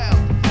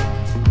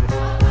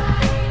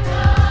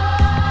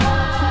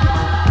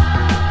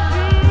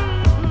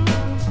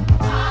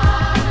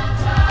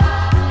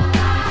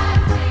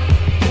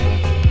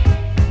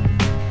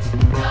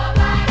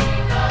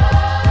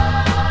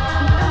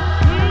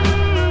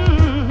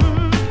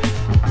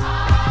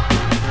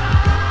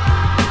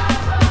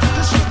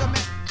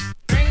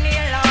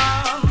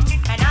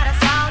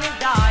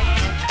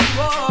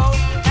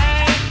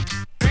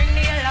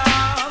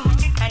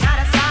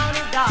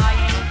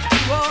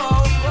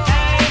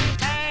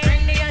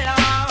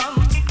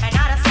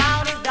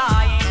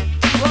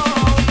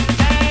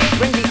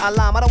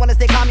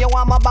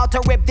 I'm about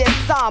to rip this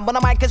song. When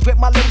the mic is grip,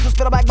 my lyrics will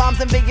spit like bombs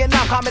in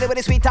Vietnam. Comedy with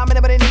a sweet time,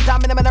 anybody need time,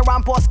 anybody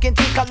rhyme, poor skin,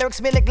 teeth, cut lyrics,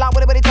 me lick loud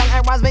with a tongue,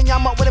 and rhymes, me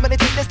yum up with a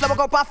teeth. This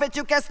lyrical prophet,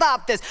 you can't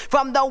stop this.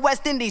 From the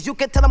West Indies, you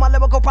can tell them a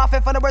lyrical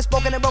prophet from the word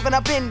spoken and broken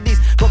up indies.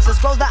 Books and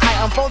scrolls that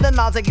I unfold and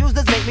knowledge use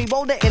this make me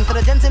bolder,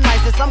 intelligent and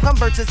nice. Some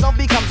converts, some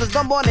becomes as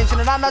dumb born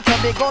ancient and I'm not your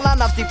big goal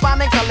enough to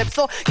find and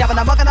calypso. Gavin,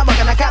 I'm bucking,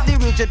 I cap the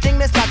root, your thing,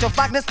 this not your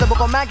fact, this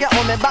lyrical man, get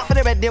on me back for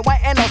the red, the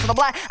white, and also the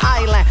black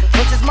island,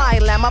 which is my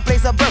land, my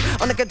place of birth.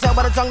 On the can tell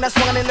by the tongue that's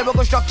swung in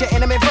lyrical structure,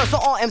 enemy verse. So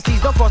all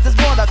MCs don't cross this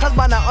border, cause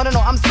by now, I don't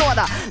know, I'm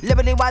sorta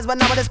liberty wise, but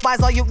now I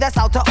despise all you that's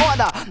out to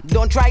order.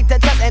 Don't try to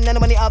test and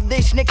any of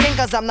this nicking,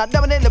 cause I'm not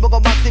doing it, lyrical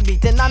boxing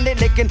beating and they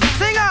licking.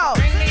 Sing out!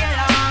 Bring me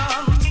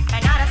along,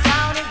 and now the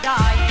sound is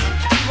dying.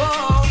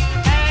 Whoa,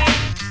 hey.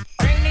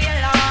 Bring me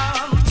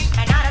along,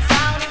 and now the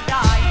sound is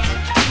dying.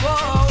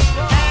 Whoa,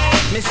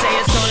 hey. Me say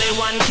it's only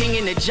one king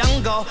in the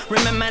jungle.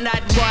 Remember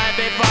that boy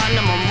before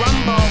I'm on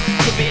Rumble.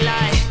 To be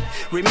like,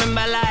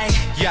 remember like,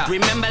 yeah.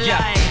 Remember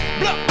like,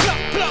 blah, blah,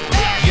 blah, blah.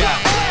 Yeah,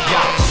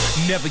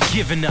 yeah. Never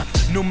giving up,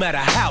 no matter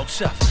how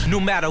tough. No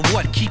matter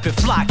what, keep it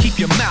fly, keep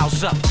your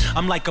mouths up.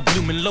 I'm like a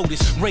blooming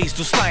lotus, raised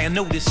to sly and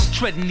notice.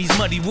 Treading these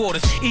muddy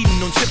waters,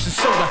 eating on chips and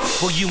soda.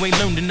 Well, you ain't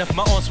learned enough,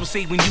 my aunts will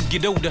say when you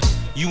get older.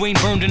 You ain't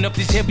burned enough,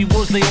 these heavy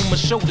words lay on my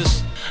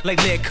shoulders.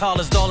 Like lead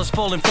collars, dollars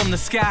falling from the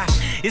sky.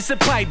 It's a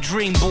pipe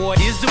dream, boy,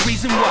 here's the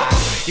reason why.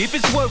 If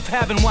it's worth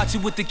having, watch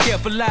it with the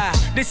careful eye.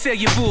 They sell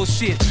you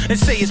bullshit and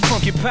say it's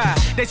pumpkin pie.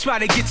 They try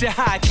to get you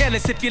high,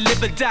 careless if you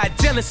live or die.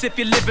 Jealous if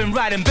you're living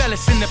right,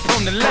 embellishing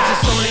upon the lie.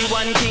 There's only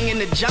one king in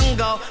the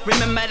jungle.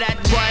 Remember that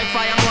boy,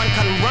 fire one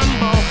can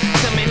rumble.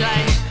 Tell me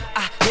like,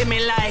 hear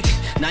me like.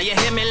 Now you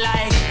hear me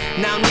like,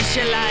 now miss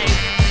your life.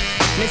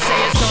 Me say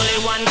it's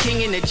only one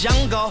king in the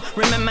jungle.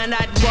 Remember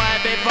that boy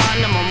before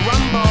I'm on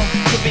rumble.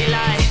 To be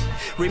like,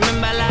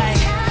 remember like,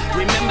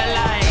 remember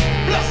like.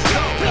 Let's go,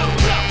 blah,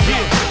 blah,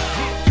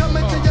 yeah.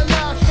 Coming to your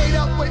life straight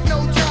up with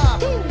no job.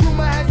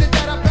 Rumor has it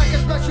that I pack a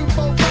special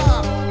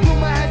 4-5.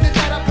 Rumor has it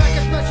that I pack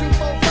a special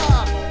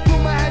 4-5.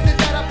 Rumor has it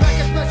that I pack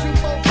a special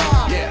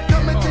 4-5. Yeah.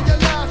 Coming to your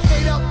life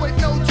straight up with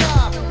no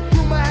job.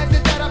 Rumor has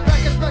it that I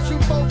pack a special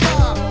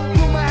 4-5.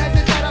 Rumor has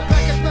it that I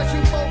pack a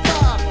special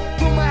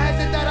 4-5. Rumor has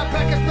it that I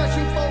pack a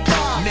special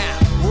 4-5. Now,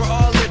 we're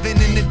all living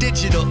in the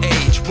digital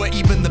age, where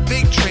even the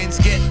big trends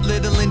get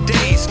little in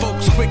days.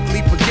 Folks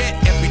quickly forget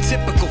every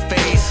typical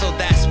phase, so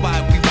that's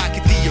why we rock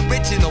it the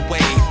original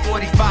way.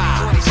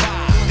 45.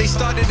 They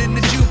started in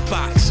the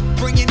jukebox,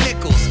 bringing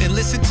nickels and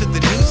listen to the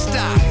new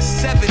stock.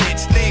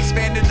 7-inch, they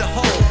expanded the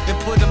hole and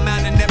put them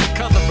out in every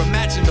color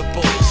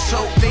imaginable.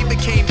 So they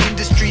became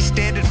industry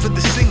standard for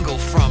the single,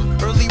 from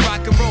early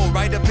rock and roll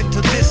right up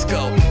into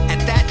disco.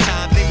 At that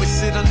time, they would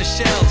sit on the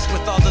shelves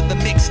with all of the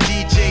mixed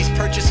DJs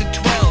purchasing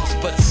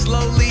 12s, but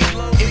slowly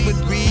it would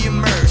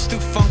re-emerge through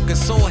funk and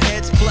soul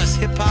heads plus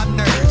hip-hop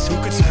nerds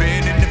who could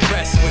spin and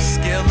impress with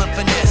skill and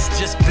finesse,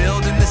 just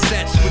building the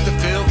sets with the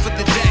feel for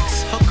the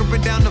decks,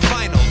 hunkering down the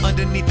vinyl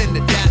underneath an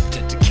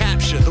adapter to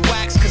capture the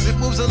wax, cause it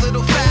moves a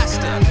little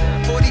faster.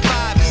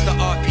 45 is the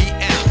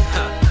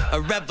RPM,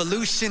 a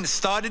revolution that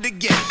started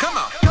again. Come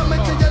on. Coming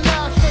to your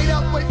life straight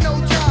up with no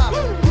job.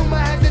 Rumor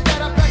has it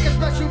that I pack a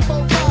special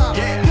 4-5.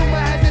 Yeah. Rumor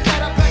has it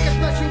that I pack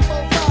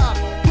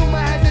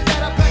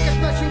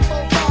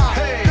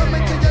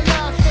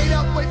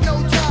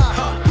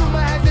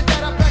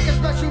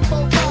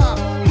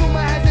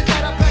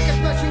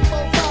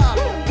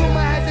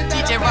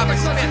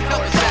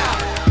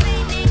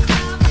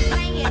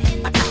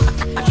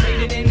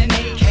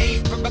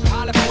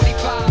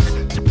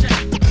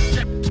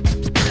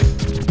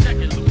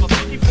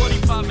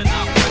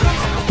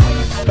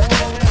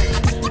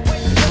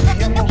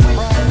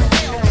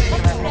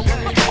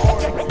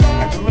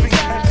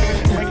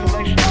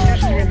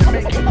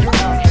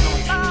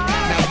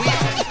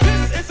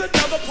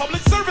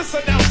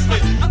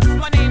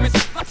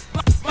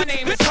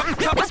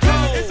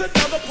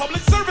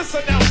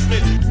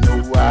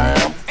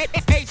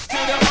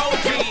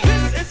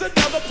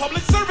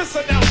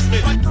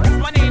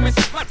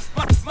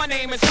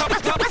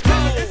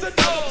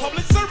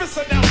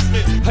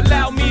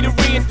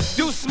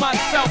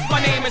myself,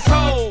 my name is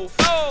Hov.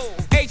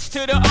 H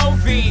to the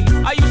OV.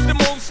 I used to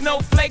move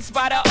snowflakes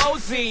by the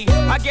OZ.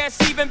 I guess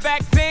even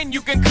back then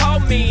you can call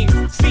me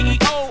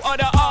CEO of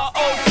the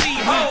ROC.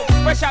 Ho,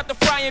 fresh out the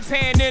frying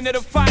pan into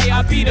the fire.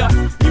 I be the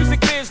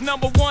music biz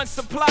 #1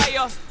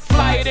 supplier.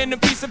 Fly it in a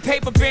piece of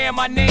paper bearing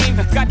my name.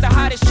 Got the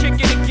hottest chick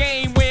in the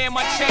game wearing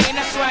my chain.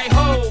 That's right,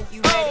 ho.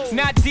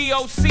 Not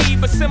DOC,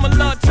 but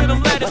similar to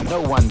them letters.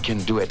 No one can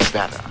do it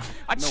better.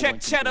 I check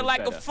cheddar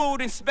like a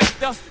food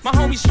inspector. My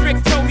homie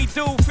Strick told me,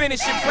 dude,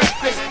 finish your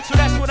breakfast. So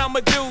that's what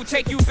I'ma do.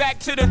 Take you back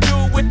to the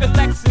dude with the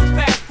Lexus.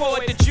 Fast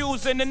forward the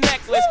jewels and the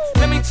necklace.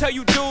 Let me tell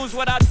you, dudes,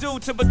 what I do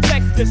to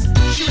protect us.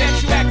 Shoot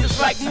at you actors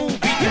like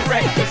movie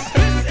directors.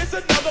 This is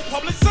another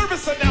public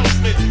service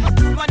announcement.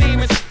 My name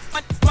is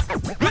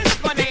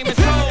my name is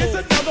Ho. This is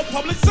another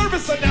public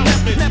service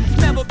announcement.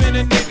 Never been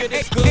a nigga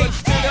this good.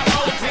 H to the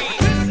OV.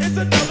 This is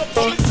another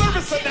public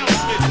service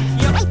announcement.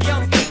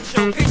 Young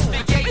H.O. pitch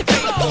the gate. This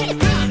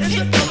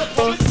is another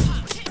public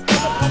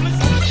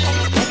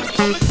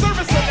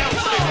service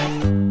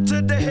announcement. To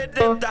the hit,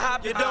 the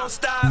hop, you don't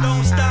stop,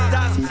 don't stop.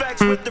 That's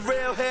effects with the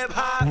real hip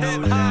hop,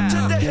 hip hop.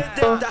 To the hit,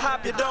 the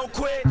hop, you don't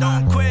quit,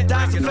 don't quit.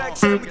 That's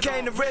effects, and we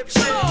came to rip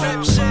shit,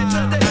 rip shit.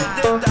 To the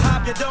hit, the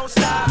hop, you don't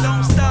stop,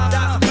 don't stop.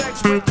 That's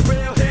effects with the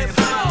real hip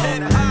hop,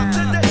 hip hop. To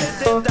the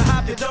hit, the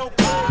hop, you don't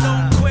quit,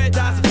 don't quit.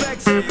 That's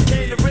effects, and we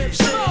came to rip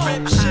shit,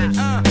 rip shit.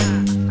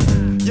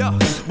 Yo,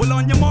 well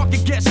on your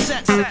market, get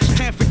set.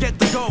 Can't forget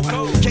the goal.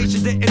 In case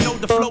you didn't know,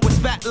 the flow is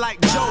fat like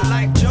Joe.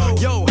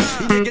 Yo,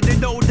 you nigga didn't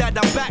know that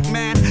I'm back,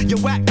 man. You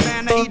whack,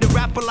 man. I eat a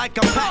rapper like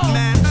I'm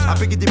Pac-Man. I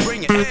figured they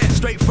bring it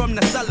straight from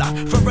the cellar.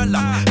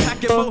 Farella,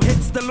 packing more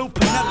hits than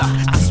Lupinella.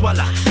 I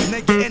swallow,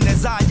 nigga in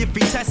his eye. If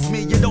he tests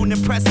me, you don't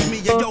impress me.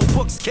 Yo,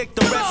 books kick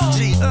the rest.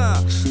 G.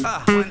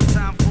 One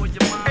time for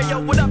your mind. Hey yo,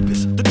 what up?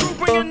 Is the crew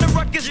bringing the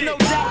ruckus? No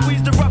doubt,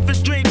 we's the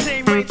roughest dream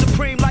team. Reign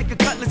supreme like a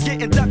cutlass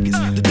getting duckers.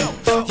 The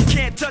dope, you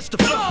can't touch the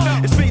flow.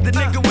 It's me, the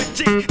nigga with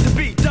G, the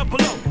B,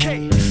 double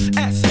O-K,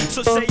 S.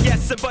 So say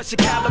yes and bust your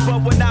caliber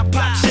when I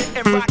pop shit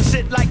and rock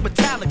shit like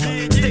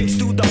Metallica. Sticks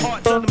through the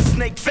hearts of them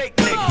snake fake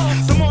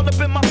niggas. Them all up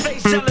in my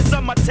face, jealous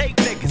of my take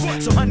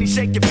niggas. So honey,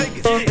 shake your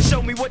fingers and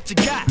show me what you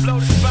got.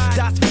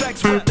 That's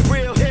effects with the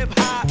real hip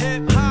hop,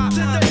 hip hop. To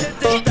the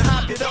hit, the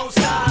hop, you don't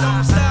stop,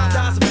 don't stop.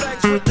 That's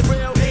effects with the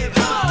real hip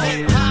hop,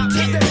 hip hop. To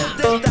the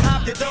hit, the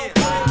hop, you don't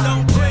quit,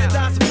 don't quit.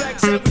 That's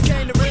effects and we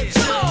came to rip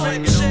shit,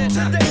 rip shit.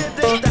 To the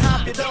hit, the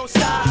hop, you don't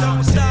stop,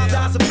 don't stop.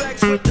 That's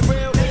effects with the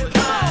real hip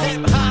hop,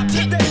 hip hop.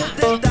 To the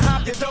hit, the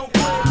hop, you don't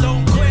quit,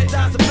 don't quit.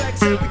 That's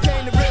effects and we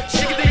came to rip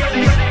shit.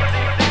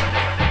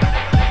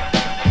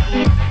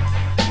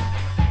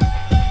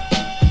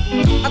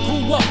 I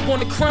grew up on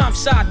the crime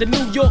side, the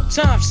New York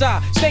Times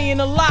side. Staying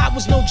alive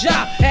was no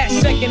job, had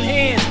second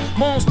hands.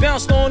 Moms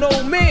bounced on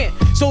old men.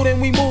 So then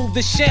we moved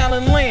to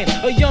Shaolin Land,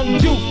 a young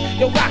youth,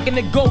 yo rockin'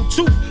 the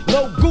go-to,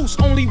 low goose.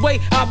 Only way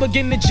I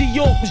begin to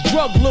G-York was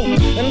drug loot.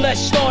 And let's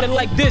start it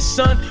like this,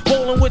 son,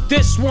 rolling with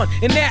this one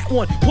and that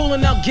one,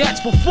 pulling out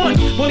gats for fun.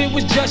 But it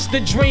was just a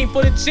dream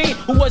for the teen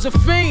who was a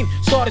fiend.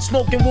 Started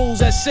smoking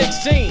wools at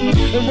 16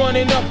 and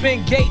running up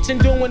in gates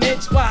and doing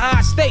hits for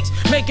high stakes,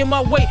 making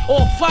my way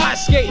off fire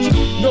skates.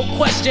 No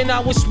question I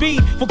was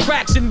speed for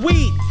cracks and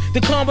weed. The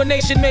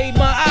combination made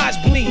my eyes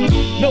bleed.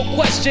 No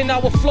question I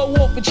would flow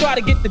off and try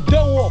to get the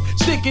dough off.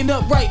 Sticking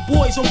up right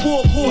boys on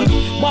board court.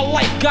 My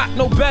life got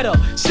no better.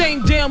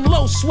 Same damn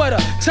low sweater.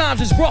 Times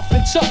is rough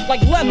and tough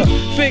like leather.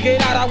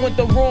 Figured out I went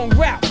the wrong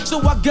route. So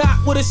I got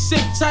with a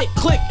sick tight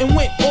click and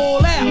went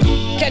all out.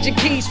 Catching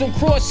keys from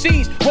cross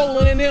seas.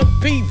 Rolling in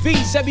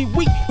MPVs. Every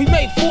week we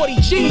made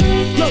 40 G's.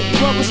 Yo,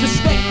 brothers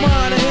respect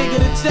mine. I ain't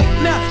gonna take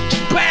now.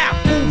 Bow,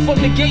 move from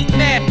the gate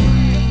now.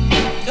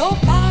 Your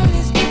fire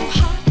is too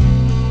hot.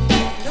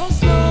 Your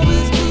snow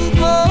is too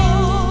cold.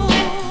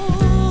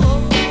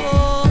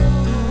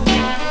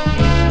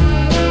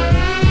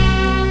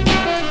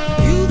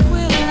 Youth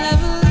will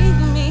never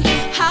leave me.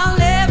 I'll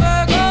never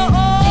go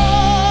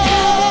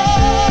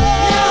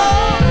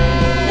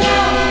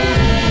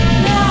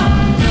no.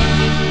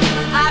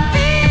 I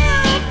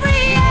feel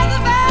free as a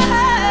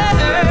bird,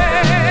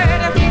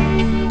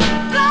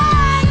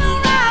 flying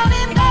around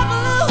in the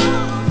blue.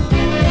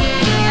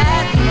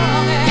 As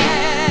long as,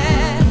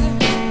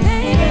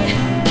 baby,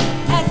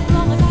 as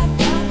long as I've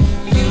got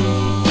you.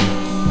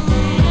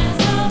 As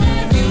long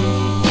as you.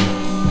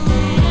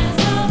 As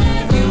long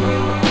as you.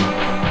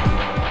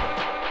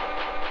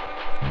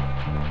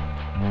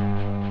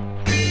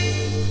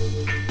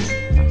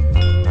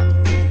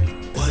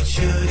 What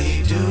should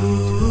he do?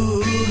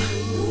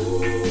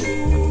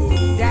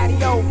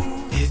 Daddy-o,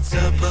 It's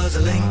a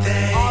puzzling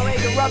thing. R.A.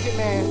 the Rugged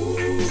Man.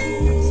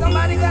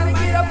 Somebody gotta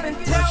get up and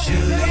tell me,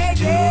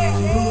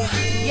 yeah.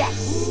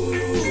 Yes.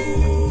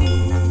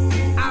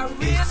 I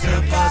really It's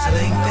a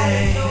puzzling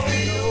thing.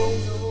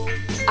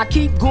 I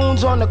keep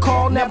goons on the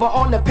call, never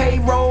on the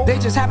payroll. They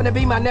just happen to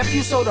be my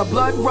nephew, so the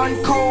blood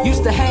run cold.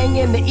 Used to hang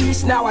in the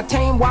east, now I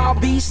tame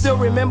wild beasts. Still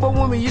remember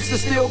when we used to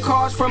steal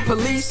cars from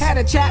police? Had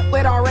a chat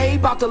with RA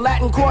about the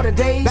Latin Quarter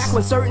days. Back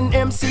when certain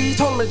MCs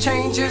totally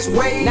changed his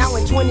ways. Now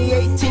in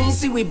 2018,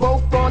 see we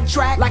both on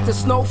track. Like the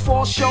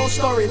Snowfall show,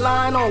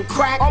 storyline on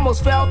crack.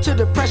 Almost fell to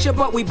the pressure,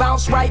 but we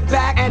bounced right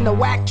back. And the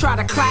whack try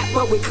to clap,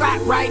 but we clap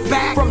right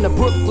back. From the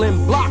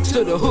Brooklyn blocks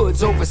to the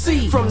hoods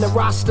overseas. From the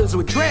rosters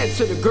with dreads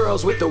to the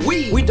girls with the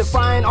weed. We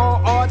define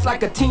all odds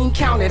like a team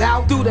counted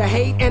out. Through the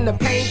hate and the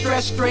pain,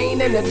 stress,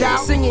 strain, and the doubt.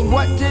 Singing,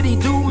 what did he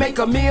do? Make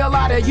a meal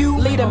out of you.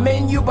 Leave a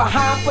menu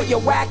behind for your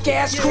whack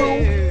ass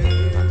crew.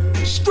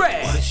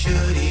 Stress. What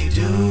should he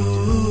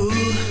do?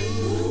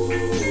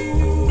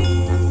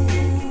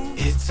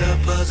 It's a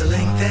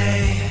puzzling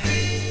thing.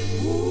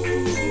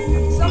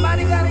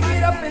 Somebody gotta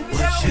get up and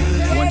tell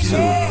me. What should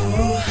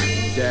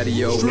he do?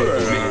 Daddy-o,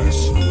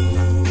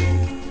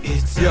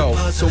 yo,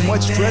 so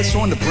much stress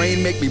on the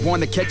brain make me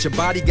wanna catch a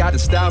body. Got a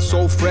style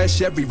so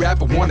fresh, every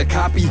rapper wanna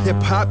copy.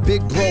 Hip-hop,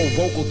 big bro,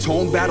 vocal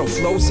tone, battle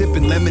flow.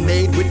 Sipping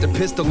lemonade with the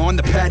pistol on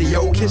the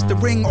patio. Kiss the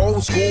ring,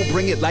 old school,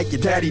 bring it like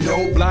your daddy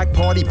know. Block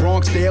party,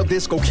 Bronx, Dale,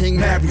 Disco King,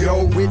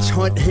 Mario. Witch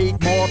hunt, hate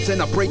mobs,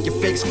 and I break your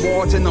fake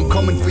squads. And I'm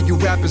coming for you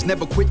rappers,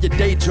 never quit your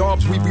day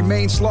jobs. We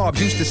remain slobs,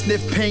 used to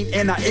sniff paint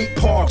and I ate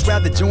parks.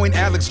 Rather join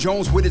Alex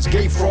Jones with his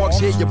gay frogs.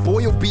 Yeah, your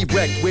boy will be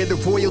wrecked, where the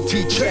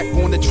royalty check.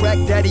 On the track,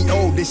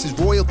 Daddy-o, this is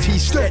royalty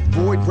set.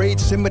 Void rage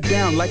simmer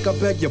down like I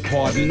beg your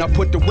pardon. I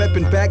put the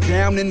weapon back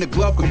down in the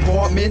glove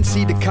compartment.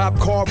 See the cop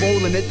car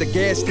rolling at the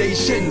gas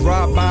station.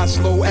 Rob by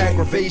slow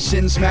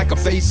aggravation. Smack a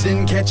face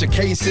in, catch a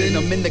case in.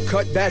 I'm in the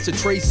cut, that's a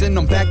tracing.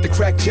 I'm back to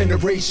crack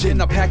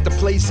generation. I pack the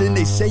place in.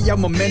 They say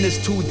I'm a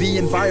menace to the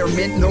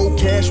environment. No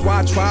cash,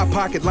 why try?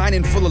 Pocket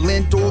lining full of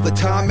lint all the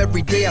time.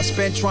 Every day I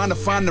spent trying to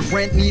find the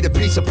rent. Need a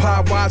piece of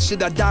pie. Why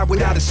should I die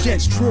without a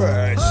cent?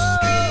 Trash.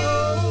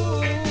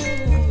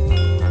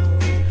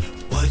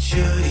 What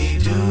should he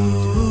do?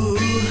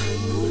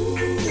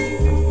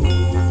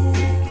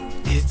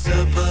 It's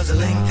a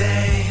puzzling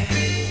thing.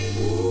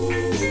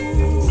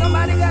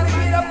 Somebody gotta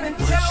get up and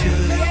tell me.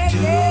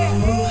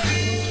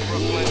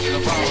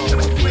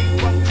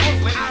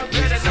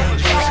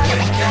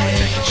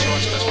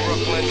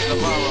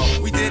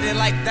 We did it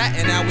like that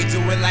and now we do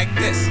it like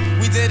this.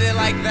 We did it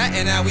like that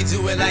and now we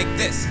do it like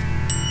this.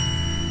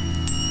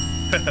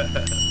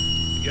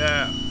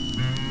 Yeah.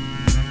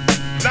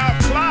 Now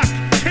clock,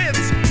 kids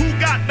who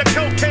got the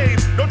cocaine.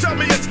 Don't tell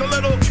me it's the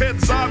little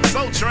kids, I'm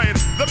so trained.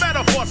 The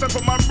metaphor sent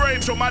from my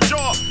brain to my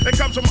jaw. It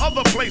comes from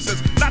other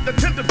places, not the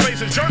tinted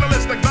faces.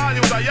 Journalistic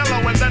values are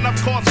yellow and then of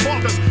course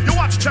falters. You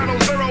watch Channel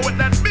Zero with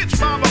that bitch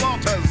Mama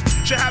Walters.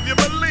 She have you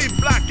believe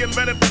black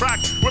invented crack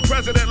when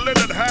President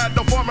Lyndon had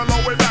the formula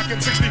way back in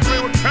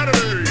 63 with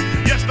Kennedy.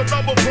 Yes, the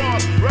double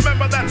cross.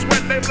 Remember that's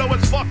when they blow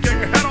his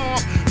fucking head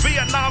off.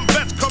 Vietnam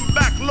vets come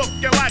back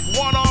looking like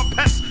one-armed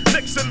pets.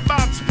 Nixon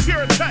bombs,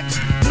 pure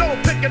text. No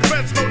picket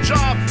fence, no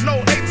job,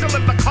 no ATL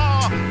in the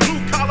car.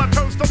 Blue collar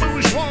turns to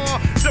bourgeois.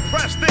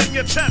 Depressed in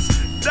your chest.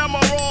 Them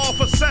are all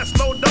for cess,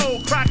 no dough.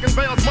 Cracking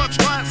veils much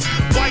less.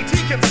 White he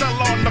can sell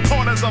on the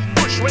corners of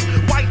Bushwick.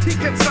 White he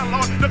can sell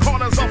on the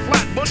corners of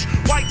Flatbush.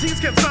 White tees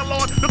can sell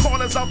on the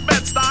corners of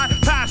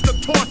Bed-Stuy. Pass the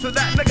torch to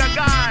that nigga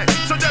guy.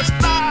 So just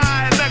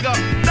die, nigga.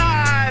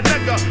 Die,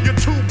 nigga. You're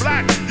too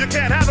black. You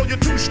can't handle, you're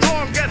too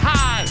strong. Get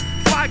high.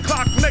 Fly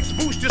clock, next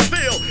boost your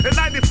steel. In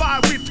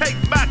 95 we take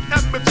back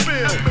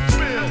Emmetsville.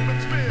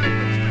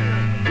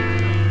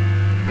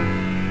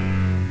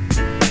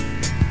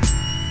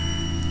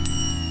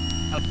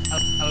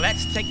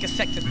 Let's take a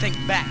sec to think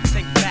back,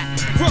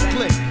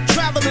 Brooklyn,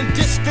 traveling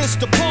distance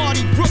to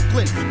party,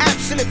 Brooklyn.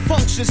 Abstinent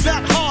functions,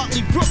 not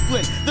hardly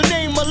Brooklyn. The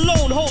name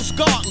alone holds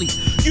godly.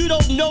 You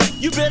don't know,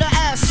 you better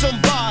ask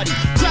somebody.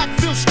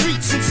 Crackville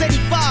streets since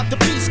 85, the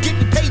beats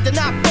getting paid to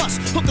not bust.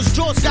 Hookers'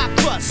 jaws got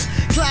crust.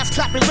 Class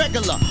clapping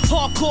regular.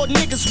 Hardcore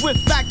niggas with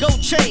fat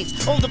gold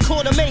chains. On the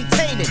corner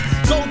maintaining.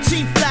 Gold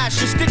teeth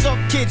flashing. Stick up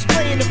kids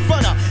playing in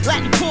front of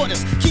Latin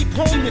quarters. Keep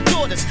home your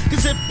daughters.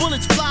 Cause if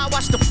bullets fly,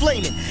 watch the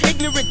flaming.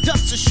 Ignorant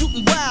ducks are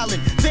shooting wildin'.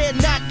 They're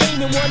not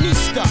aiming one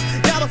Easter.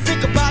 Now to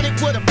think about it,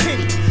 what a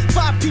pity.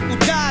 5 people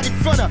died in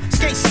front of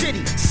Skate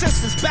City.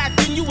 Senseless back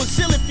then, you was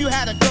ill if you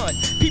had a gun.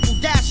 People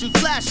dashing,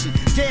 flashing,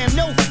 damn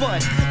no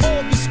fun.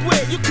 All be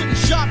square, you couldn't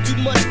shop too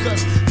much.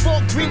 Cause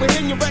Fort Greene with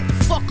him, you right the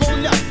fuck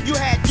on up. You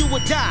had do or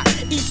die.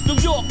 East New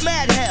York,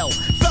 mad hell.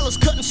 Fellas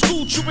cutting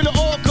school, trooping to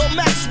Oracle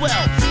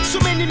Maxwell. So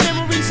many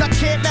memories I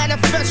can't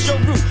manifest your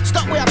route.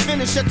 Start where I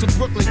finish at to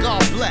Brooklyn,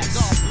 God bless.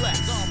 God bless.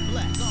 God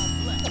bless.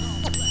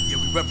 God bless. Yeah,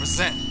 we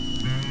represent.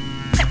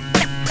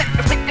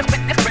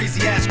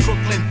 Crazy ass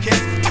Brooklyn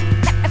kids.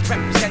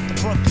 Represent the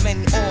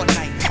Brooklyn all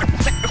night.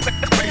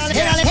 Crazy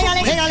ass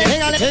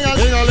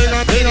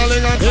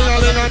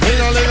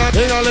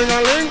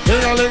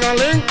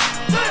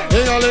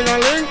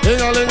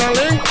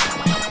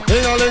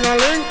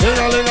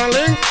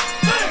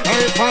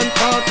pan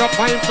talk a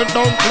pint for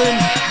dumpling.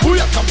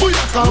 Booyaka,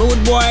 booyaka. Rude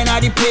boy inna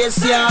the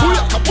place, yeah.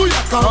 Booyaka,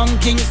 booyaka. From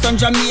Kingston,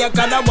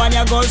 Jamaica, the one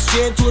you go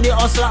straight to the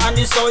hustler and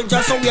the soldier.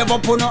 So wave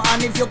up on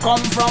and if you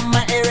come from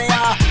my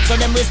area, so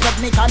them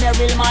respect me, cause me a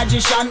real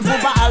magician.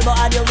 Fuba Alba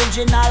are the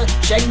original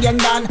Schengen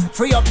Dan.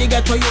 Free up the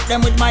ghetto youth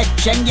them with my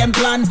Schengen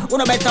plan.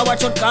 Uno better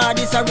watch out, cause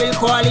this a real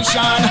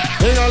coalition.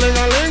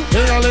 Ding-a-ling-a-ling,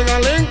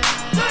 ding-a-ling-a-ling,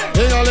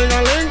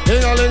 ding-a-ling-a-ling,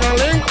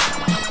 ding-a-ling-a-ling,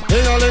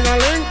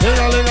 ding-a-ling-a-ling,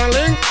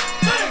 ding-a-ling-a-ling.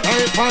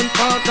 Hey, pan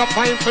talk a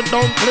pint for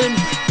dumpling.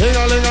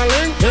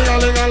 Ding-a-ling-a-ling,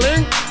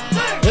 ding-a-ling-a-ling,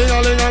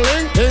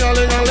 ding-a-ling-a-ling,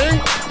 ding-a-ling-a-ling,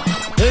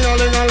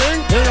 ding-a-ling-a-ling,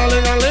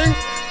 ding-a-ling-a-ling.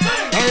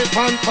 Hey,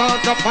 pan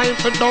talk a pint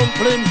for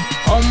dumpling.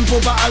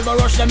 Pupa Alba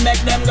rush them,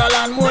 make them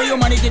galan. More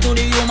humanity to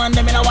the human,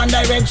 them in a one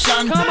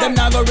direction. Them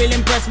not go real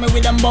impress me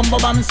with them bumbo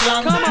bum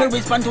slang. Me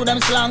respond to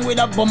them slang with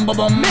a bumbo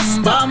bum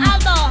bum.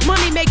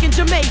 Money making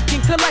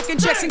Jamaican, collecting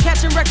checks and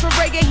catching wrecks for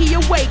reggae. He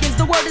awakens.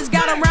 The word has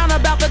got around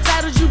about the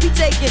titles you be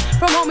taking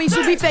from homies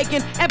who be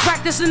faking and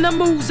practicing the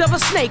moves of a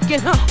snake.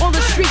 And on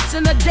the streets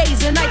in the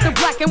days and night, the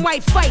black and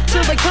white fight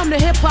till they come to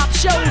hip hop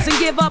shows and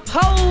give up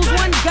hoes.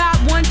 One God,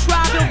 one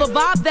tribe, feel the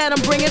vibe that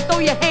I'm bringing. Throw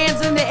your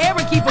hands in the air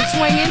and keep them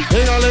swinging.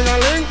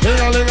 Ding-a-ling-a-ling,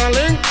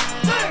 ding-a-ling-a-ling,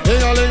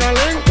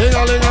 ding-a-ling-a-ling,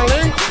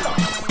 ding-a-ling-a-ling,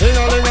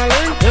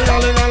 ding-a-ling-a-ling,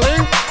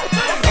 ding-a-ling-a-ling.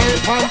 Hey,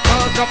 pan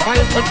talk a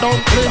pint for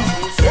dumplings.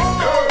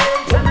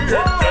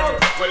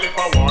 Well, if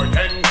I war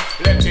then,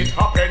 let it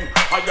happen.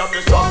 I am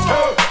the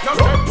sucker, not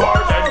the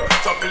pardon.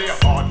 So play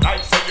hard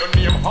like say your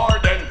name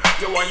Harden.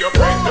 You and your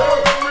friend,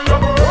 we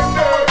are going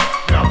there.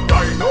 Black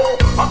Rhino,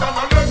 I'm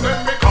gonna let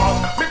them because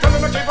me tell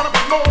them to keep on a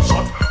big no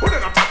shot. Who do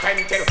not tap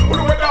and tell, who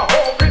do with the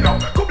whole below.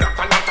 Go black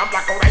and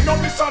black Rhino,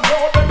 this and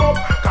load them up.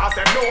 Cause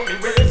them know me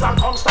ways and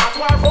come start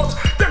war us.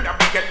 Them the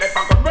big left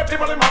and gun ready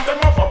for them and them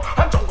up up.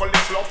 And jungle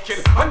is love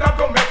kill, and that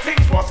don't make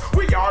things worse.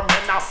 We are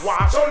men of war,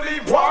 so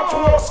leave war to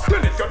us.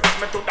 Then if you diss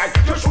me tonight,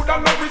 you should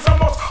have no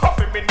reason us. Up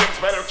in me names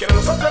well kill,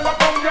 so tell a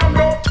tongue your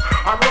note.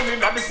 I'm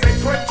running at this big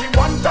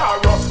 21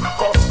 Taurus.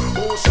 Cause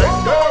who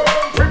send them,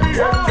 pretty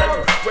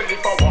them. Well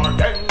if I war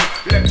then,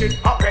 let it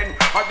happen.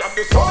 I am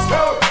the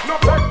sucker, no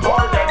beg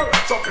pardon.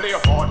 So play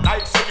hard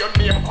like say your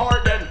name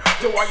Harden.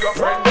 You and your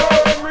friend,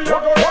 we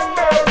are going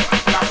there.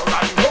 Black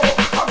Rhino,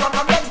 I'm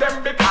gonna let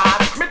them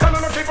because me tell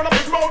them to keep on a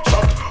big mouth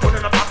shut. Who do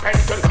not tap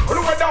pencil, who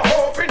do with the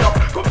hoping up.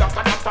 Come down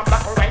to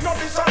Black Rhino,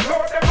 this and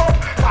load them up.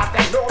 Cause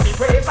they know me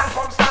ways and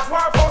come start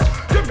war fuss.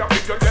 Them the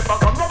big never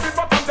gonna rub it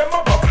but them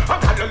up up. And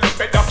call you look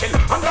better kill,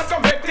 and that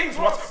don't make things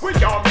worse. We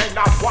are men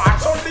of war,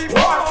 so leave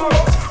war to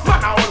us.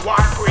 Man I will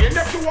war queen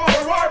if you all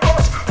war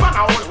boss. Man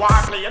I will war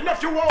clean if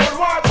you all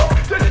war tough.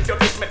 Then if you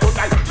diss me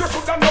tonight, you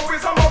should have know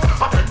it's a must.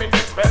 After me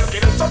next spell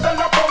kill, so tell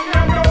a tongue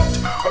your note.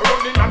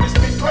 Running on this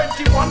big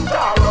 21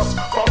 Taurus.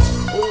 Cause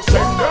who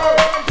send them,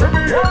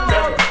 pretty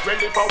them.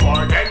 Ready for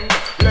war then,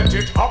 let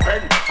it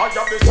happen. I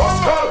am the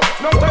sucker,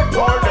 no take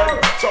pardon.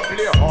 So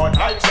play hard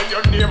like say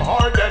your name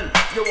Harden.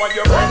 You and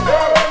your friend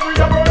we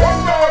are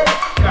going there.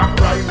 Black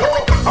Rhino,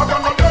 I'm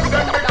gonna let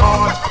them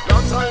because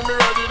long time me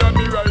ready than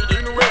me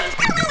riding west.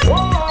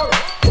 War,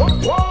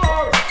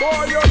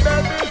 boy you're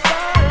dead this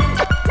time.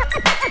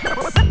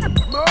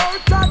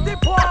 Mount at the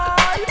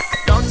boy.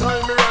 Long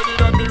time me ready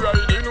than me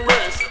riding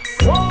west.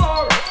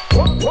 War,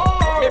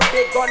 me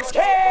big guns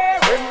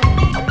carrying.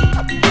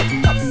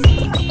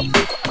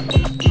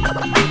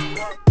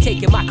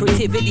 Taking my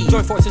creativity,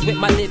 join forces with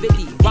my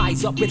liberty.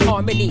 Rise up with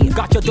harmony,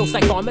 got your dose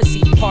like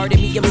pharmacy.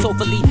 Pardon me, I'm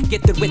soulfully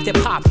gifted with hip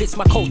hop. It's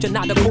my culture,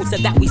 not a coaster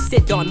that we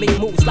sit on. Make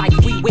moves like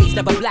freeways,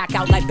 never black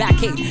out like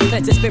Batcave.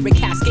 Cleanse the spirit,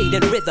 cascade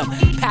and rhythm.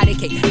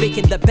 Panicate,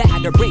 making the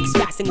batter breaks.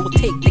 Fasting will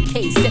take the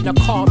case in a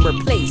calmer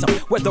place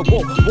where the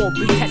war won't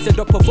be tested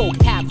or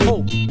provoked. Have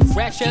hope,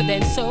 fresher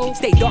than so.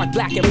 Stay dark,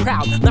 black and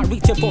proud, not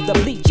reaching for the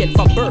bleaching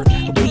from birth.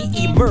 We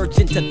emerge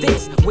into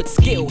this with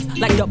skills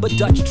like double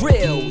Dutch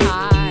drill.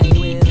 I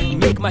will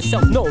make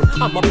myself known,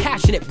 I'm a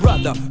passionate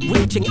brother.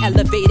 Reaching,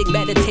 elevating,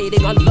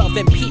 meditating on love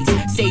and peace.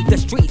 Save the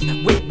streets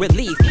with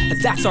relief,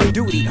 that's our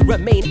duty.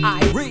 Remain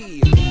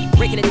irene.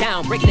 Breaking it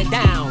down,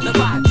 the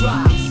vibe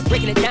drops.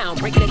 Breaking it down,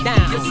 this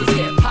is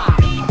hip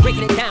hop.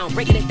 Breaking it down,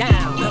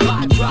 the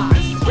vibe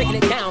drops. Breaking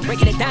it down,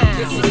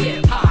 this is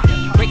hip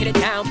hop. Breaking it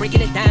down, the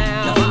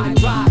vibe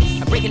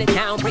drops. Breaking it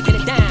down,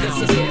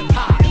 this is hip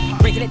hop.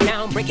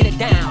 Breaking it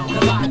down, the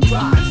vibe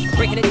drops.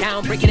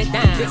 Breaking it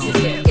down, this is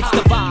hip hop. It's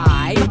the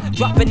vibe,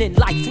 dropping in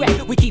like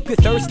threat. We keep you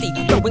thirsty,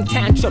 throwing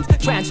tantrums.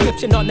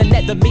 Transcription on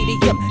another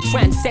medium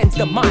transcends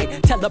the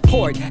mind.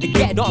 Teleport,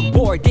 get on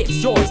board, it's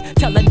yours.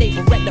 Tell a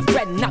neighbor and a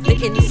friend, not the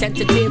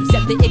insensitives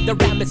and the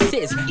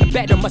ignoramuses.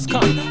 Better must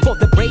come for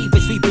the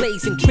bravest. We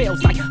blazing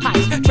trails like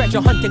heights,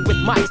 treasure hunting with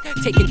mice.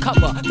 Taking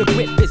cover, the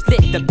grip is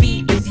lit, the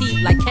beat is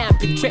heat like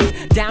camping trips.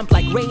 Damp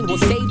like rain will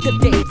save the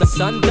day. The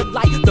sun, the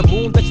light, the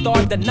moon, the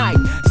star, the night.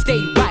 Stay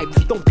ripe,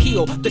 don't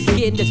peel. The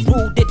skin is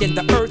rooted in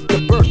the earth,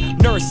 the birth.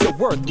 Nurse your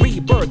worth,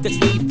 rebirth, this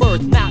leave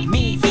birth. Not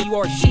me, he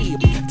or she.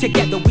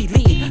 Together we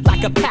lead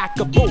like a pack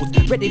of bulls.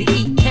 Ready to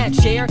eat, can't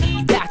share,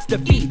 that's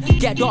defeat.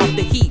 Get off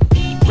the heat.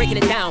 Breaking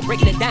it down,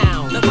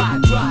 the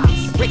vibe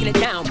drops. Breaking it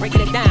down,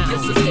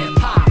 this is hip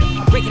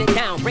hop. Breaking it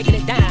down,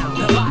 breaking it down.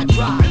 The vibe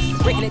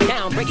drops, breaking it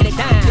down, breaking it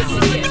down. This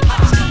is hip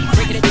hop,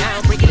 breaking it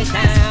down, breaking it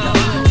down. The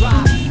vibe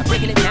drops,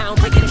 breaking it down,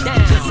 breaking it down.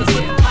 This is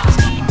hip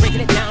hop,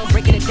 breaking it down,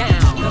 breaking it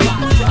down. The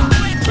vibe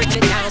drops, breaking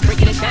it down,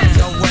 breaking it down.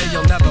 No way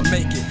you'll never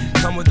make it.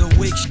 Come with the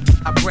weak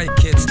I break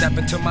it. Step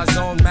into my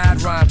zone,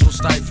 mad rhymes will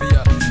stifle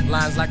ya.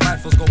 Lines like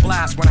rifles go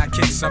blast when I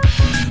kick some.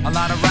 A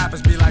lot of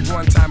rappers be like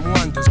one-time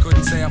wonders.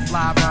 Couldn't say a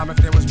fly rhyme if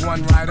there was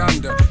one right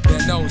under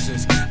their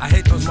noses. I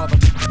hate those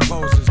motherfucking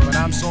poses, but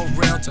I'm so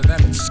real to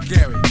them it's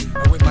scary.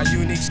 And with my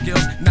unique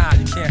skills, nah,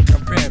 you can't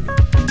compare me.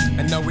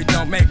 And no, we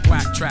don't make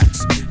whack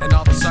tracks. And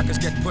all the suckers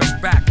get pushed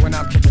back when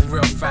I'm kicking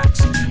real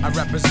facts. I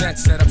represent,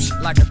 set up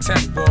shit like a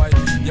tent boy.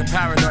 You're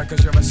paranoid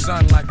cause you're a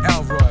son like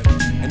Elroy.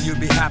 And you'd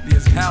be happy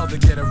as hell to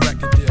get a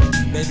record deal.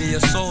 Maybe your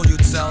soul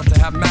you'd sell to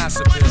have mass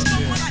appeal.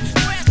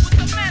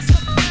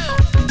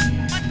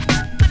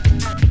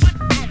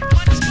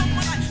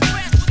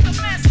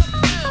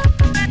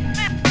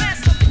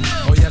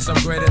 Oh yes,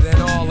 I'm greater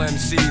than all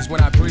MCs.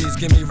 When I breeze,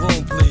 give me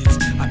room please.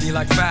 I be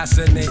like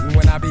fascinating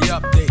when I be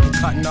updating.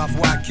 Cutting off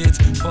whack kids,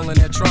 pulling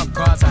their trump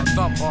cards. I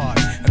thump hard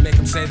and make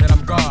them say that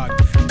I'm God.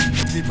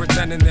 Be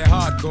pretending they're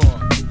hardcore.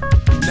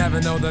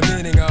 Never know the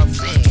meaning of.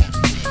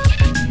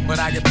 But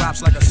I get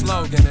props like a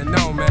slogan, and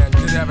no man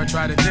could ever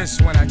try to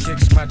diss when I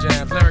kicks my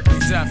jams. Lyrically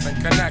deaf and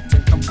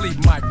connecting, complete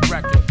mic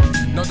wrecking.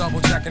 No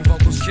double checking,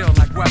 vocals kill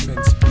like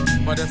weapons.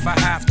 But if I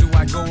have to,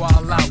 I go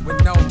all out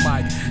with no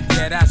mic.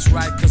 Yeah, that's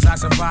right, cause I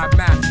survive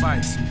mad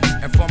fights.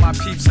 And for my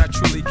peeps, I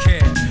truly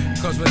care.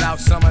 Cause without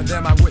some of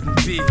them, I wouldn't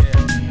be here.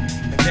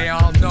 And they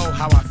all know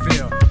how I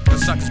feel. The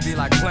suckers be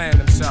like playing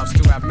themselves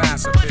to have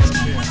mass appeal.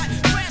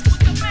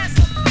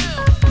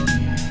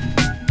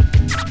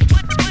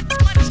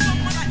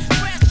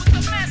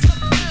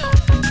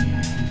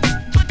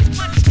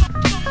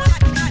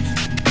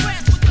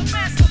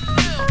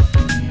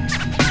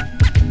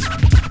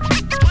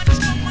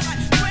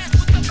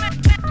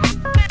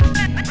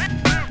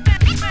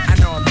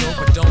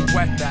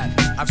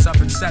 I've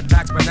suffered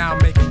setbacks, but now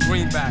I'm making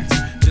greenbacks.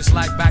 Just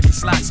like baggy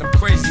slacks, I'm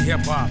crazy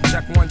hip-hop.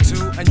 Check 1,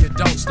 2, and you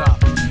don't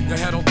stop. Your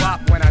head'll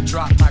bop when I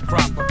drop my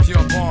crop of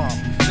pure bomb.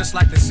 Just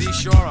like the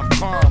seashore, I'm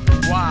calm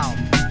and wild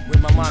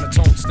with my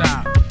monotone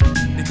style.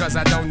 Because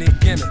I don't need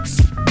gimmicks.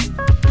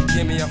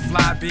 Give me a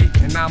fly beat,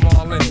 and I'm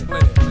all in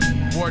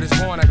it. Word is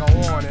born, I go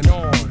on and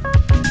on.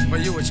 For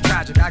you it's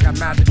tragic, I got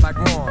magic like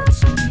wands.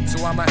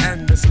 So I'ma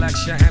end this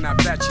lecture and I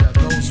betcha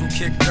those who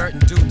kick dirt in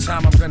due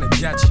time I'm gonna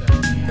get ya.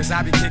 Cause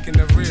I be kicking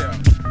the real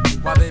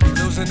while they be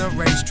losing the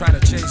race trying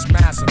to chase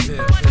mass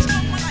appeal.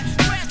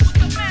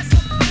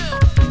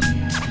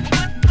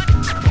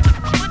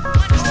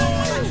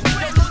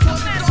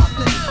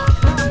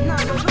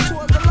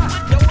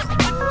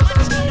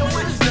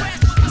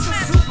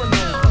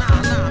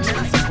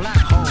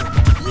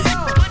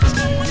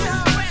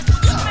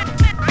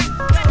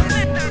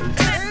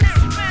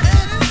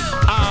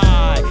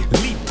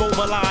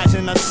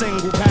 A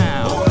single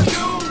pound.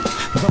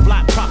 The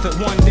black prophet,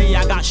 one day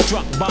I got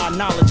struck by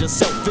knowledge of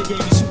self. It gave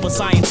me super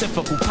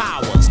scientific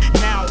powers.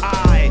 Now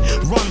I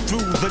run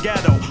through the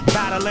ghetto,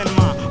 battling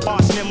my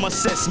arch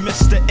nemesis,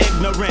 Mr.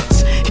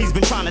 Ignorance. He's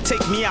been trying to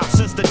take me out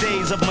since the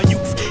days of my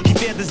youth. He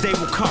feared this day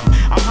will come.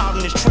 I'm hot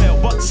on his trail,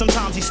 but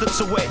sometimes he slips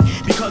away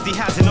because he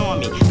has an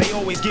army. They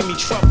always give me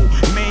trouble,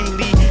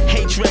 mainly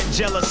hatred,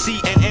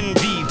 jealousy, and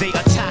envy. They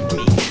attack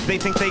me. They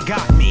think they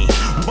got me,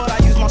 but I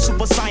use my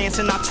super science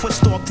and I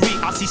twist all three.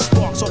 I see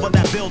sparks over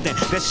that building,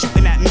 they're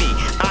shooting at me.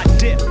 I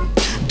dip,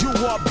 do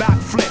a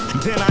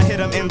backflip, then I hit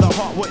him in the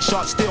heart with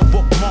sharp steel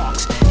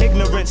bookmarks.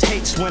 Ignorance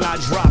hates when I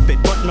drop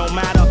it, but no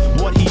matter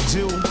what he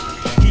do,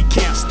 he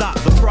can't stop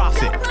the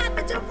prophet.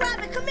 Yo,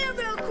 prophet, come here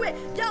real quick.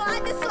 Yo,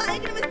 I just saw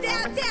Ignorance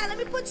downtown. Let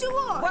me put you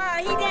on. Word,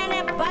 he down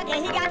there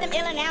bugging. He got them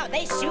ill and out.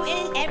 They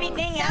shooting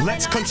everything else.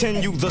 Let's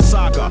continue the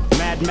saga.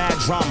 Mad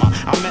drama.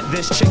 I met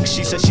this chick.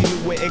 She said she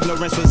knew where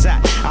Ignorance was at.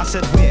 I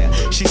said where?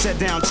 She said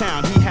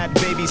downtown. He had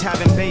babies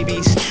having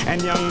babies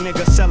and young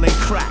niggas selling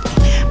crack.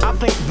 I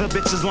think the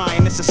bitch is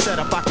lying. It's a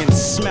setup. I can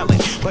smell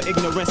it. But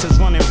Ignorance is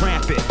running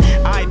rampant.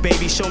 Aight,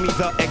 baby, show me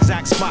the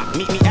exact spot.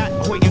 Meet me at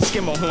Hoyt and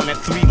Skimmerhorn at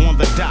 3 on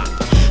the dot.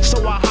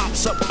 So I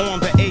hops up on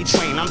the A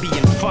train. I'm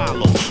being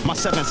followed. My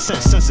 7th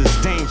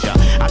senses danger.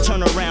 I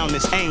turn around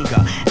this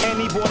anger. And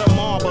he brought a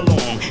marble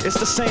along. It's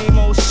the same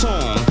old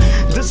song.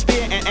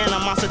 Despair and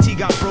animosity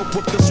got broke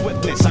with the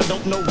swiftness. I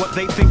don't know what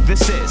they think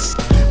this is.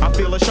 I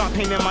feel a sharp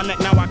pain in my neck.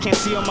 Now I can't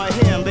see on my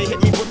hair. They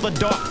hit me with a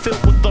dart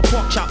filled with the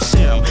pork chop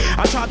sim.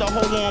 I tried to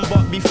hold on,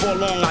 but before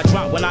long I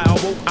dropped. When I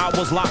awoke, I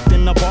was locked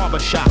in the barber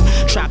shop,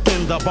 trapped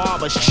in the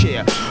barber's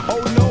chair.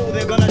 Oh no,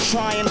 they're gonna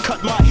try and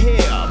cut my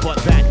hair, but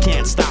that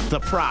can't stop the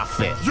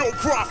prophet. Yo,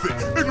 prophet,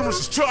 Ignorance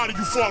is tired of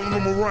you following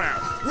him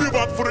around. We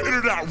about to put an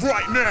internet out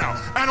right now.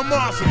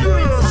 Animosity,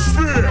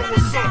 fear,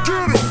 what's up?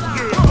 Get him,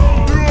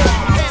 yeah.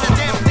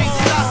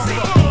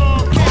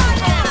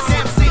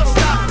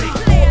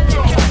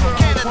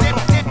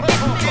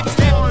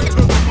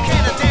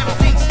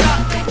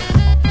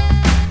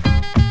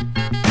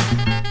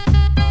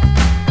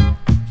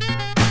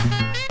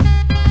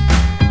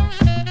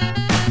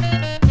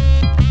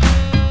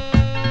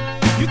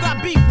 You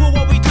got beef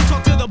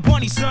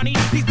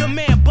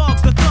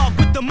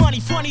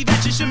somebody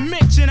that you should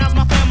mention. How's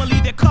my family?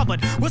 They're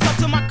covered. What's up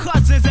to my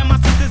cousins and my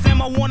sisters and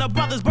my Warner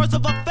brothers? Birds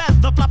of a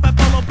feather, flop and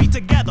follow be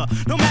together.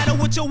 No matter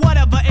what your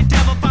whatever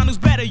endeavor, find who's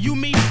better. You,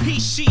 me, he,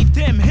 she,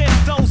 them, him,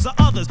 those are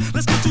others.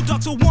 Let's get two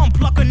ducks with one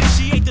pluck,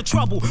 initiate the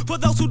trouble. For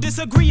those who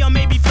disagree or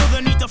maybe feel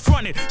the need to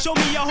front it, show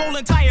me your whole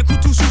entire crew,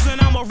 two shoes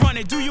and I'ma run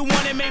it. Do you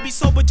want it? Maybe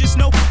so, but just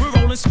know we're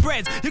rolling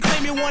spreads. You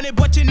claim you want it,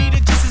 but you need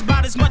it just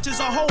about as much as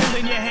a hole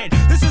in your head.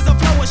 This is a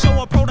flow, a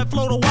show, a pro that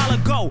flowed a while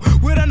ago.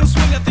 With a new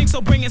swinger thing,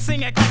 so bring it,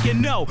 sing, act like you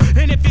know.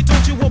 And if you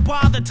don't, you will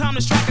by the time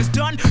the strike is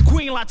done.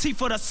 Queen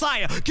Latifah the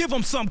sire, give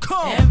them some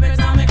calm. Every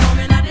time we come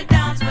in at the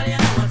dance, well, you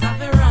know what's up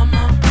for rum.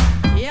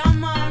 Yeah,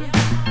 man.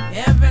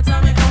 Every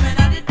time we come in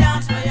at the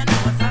dance, well, you know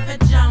what's up for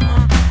jam.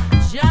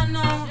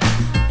 Jano.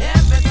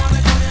 Every time we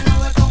come in,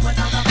 we come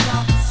without the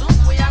floor.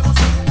 Soon we are gonna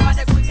see who are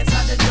the quickest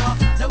at the door.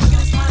 The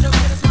wickedest man to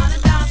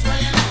dance, well,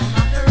 you know I'm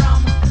up for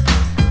rum.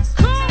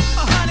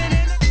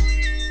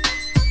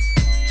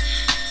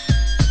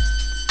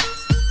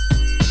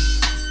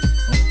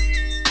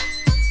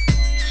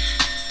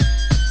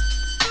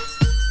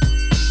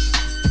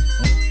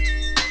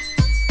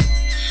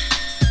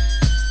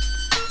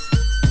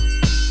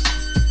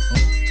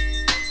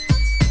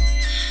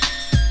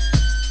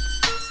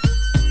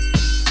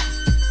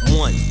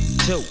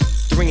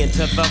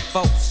 To the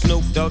folk,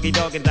 Snoop Doggy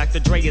Dogg and Dr.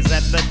 Dre is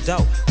at the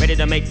door, ready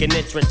to make an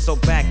entrance, so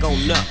back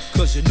on up.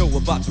 Cause you know we're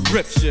about to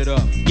rip shit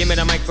up. Give me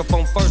the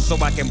microphone first so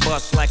I can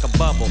bust like a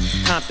bubble.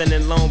 Compton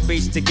and Long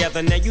Beach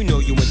together, now you know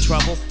you in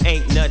trouble.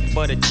 Ain't nothing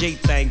but a G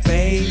thing,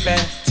 baby.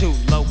 Too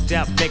low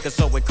death niggas,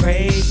 so we're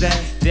crazy.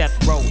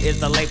 Death Row is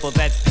the label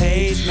that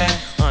pays me.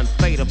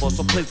 Unfadable,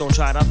 so please don't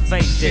try to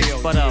fake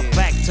this. But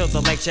back to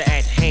the lecture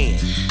at hand.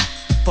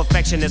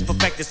 Perfection is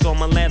perfected, so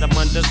I'ma let them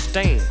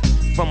understand.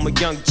 From a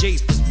young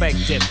G's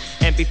perspective.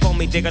 And before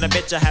me dig on a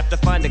bitch, I have to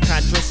find a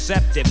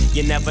contraceptive.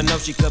 You never know,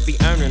 she could be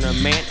earning her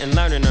man and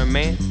learning her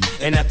man,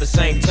 and at the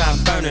same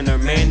time burning her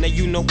man. Now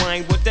you know I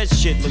ain't with that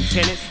shit,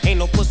 Lieutenant. Ain't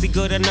no pussy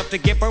good enough to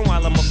get burned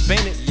while I'm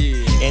offended. Yeah.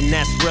 And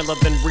that's realer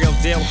than real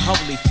deal,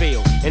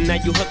 Holyfield. And now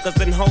you hookers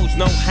and hoes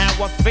know how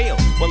I feel.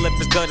 Well, if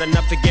it's good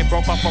enough to get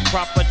broke off a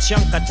proper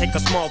chunk, I take a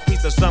small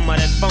piece of some of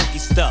that funky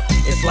stuff.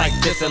 It's like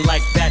this and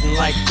like that and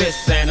like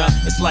this and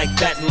it's like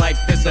that and like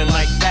this and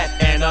like that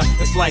and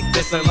it's like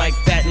this and like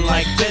that and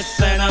like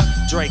this and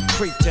Drake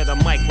creep to the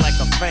mic like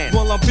a fan.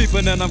 Well, I'm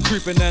peeping and I'm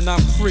creeping and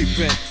I'm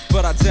creeping,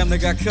 but I damn near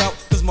got caught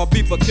cause my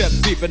beeper kept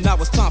beeping. Now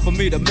it's time for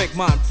me to make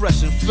my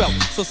impression felt.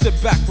 So sit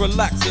back,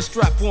 relax and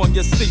strap on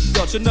your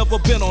seatbelt. You've never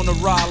been on a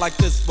ride like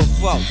this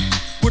before,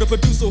 with a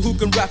producer who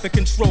can rap and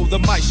control the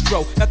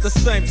maestro. At the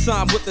same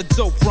time with the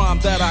dope rhyme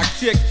that I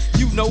kick,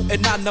 you know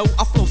and I know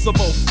I flow some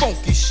old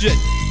funky shit.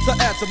 To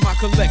add to my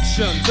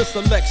collection, this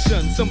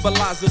selection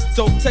symbolizes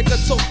dope. Take a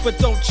toke but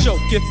don't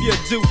choke. If you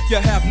do, you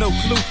have no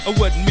clue of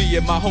what me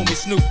and my homie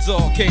Snoop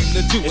Dogg came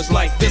to do. It's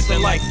like this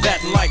and like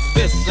that and like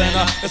this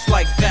and it's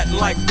like that and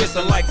like this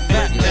and like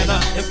that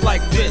and it's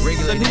like this.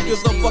 And who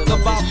gives a fuck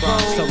about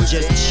those? So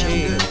just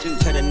chill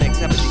to the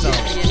next episode.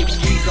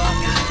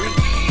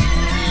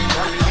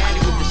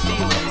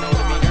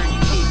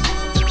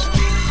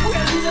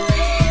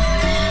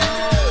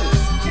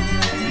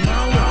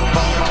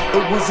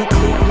 It was a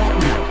clear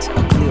black night,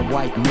 a clear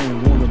white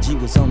moon. Warren G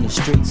was on the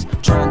streets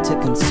trying to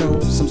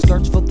consume some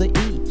skirts for the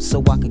eve,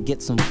 so I could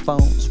get some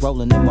phones.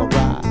 Rolling in my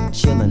ride,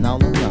 chilling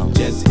all alone.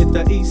 Just hit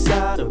the east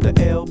side of the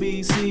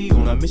LBC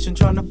on a mission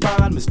trying to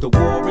find Mr.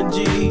 Warren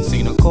G.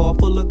 Seen a car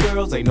full of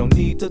girls, ain't no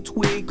need to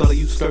tweak. All of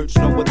you search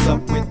know what's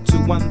up with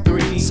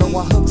 213. So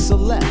I hooked a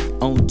left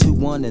on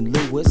 21 and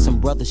Lewis. Some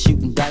brothers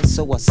shooting dice,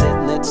 so I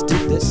said let's do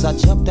this. I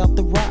jumped out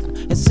the ride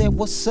and said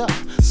what's up.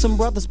 Some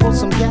brothers pulled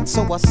some gas,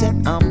 so I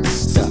said I'm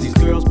stuck. These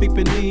girls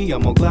peeping me,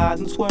 I'm gonna glide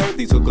and swerve.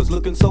 These hookers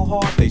looking so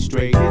hard, they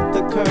straight hit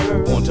the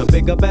curve. Want to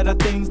bigger, better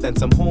things than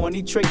some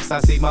horny tricks. I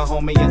see my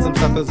homie and some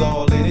suckers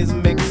all in his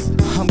mix.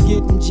 I'm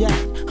getting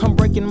jacked, I'm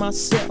breaking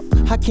myself.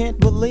 I can't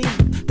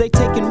believe they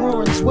taking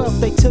Warren's wealth.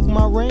 They took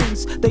my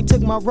rings, they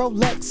took my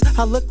Rolex.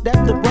 I looked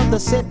at the brother,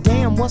 said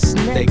damn, what's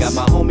next? They got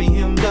my homie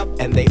hemmed up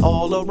and they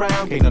all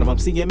around. Can't none of them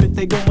see him if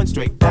they going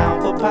straight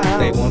down for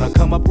pound. They wanna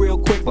come up real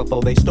quick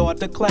before they start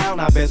to clown.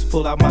 I best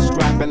pull out my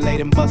strap and lay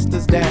them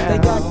busters down. They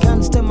got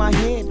guns to my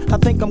head, I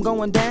think I'm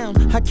going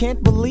down. I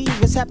can't believe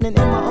it's happening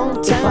in my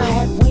own town. If I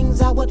had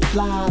wings, I would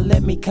fly,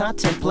 let me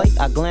contemplate.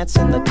 I glance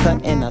in the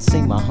cut and I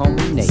see my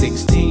homie Nate.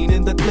 16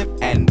 in the clip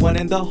and 1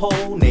 in the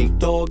hole. Nate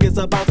Dogg is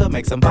about to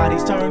make some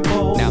bodies turn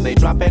cold. Now they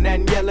dropping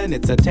and yelling,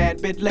 it's a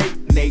tad bit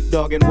late. Nate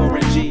Dogg and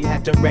Warren G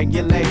had to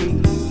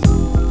regulate.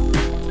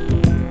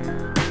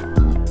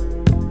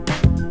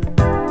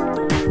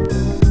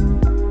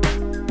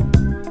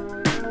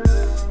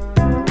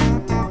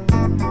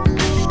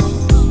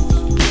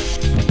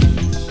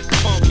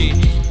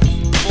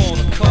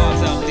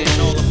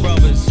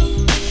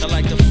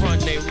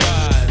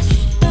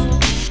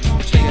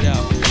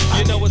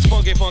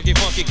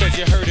 Funky, cause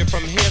you heard it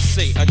from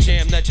hearsay. A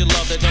jam that you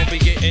love that don't be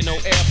getting no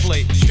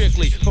airplay.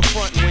 Strictly for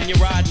frontin' when you're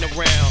riding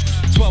around.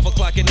 12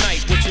 o'clock at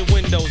night with your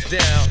windows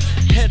down.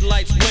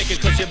 Headlights blinking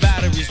cause your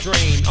battery's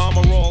drained.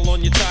 Armor all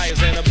on your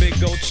tires and a big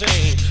gold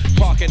chain.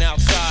 Parking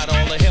outside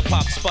all the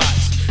hip-hop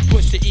spots.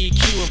 Push the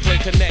EQ and play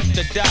connect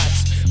the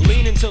dots.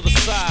 Leaning to the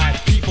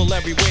side, people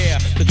everywhere.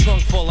 The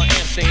trunk full of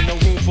amps, ain't no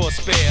room for a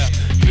spare.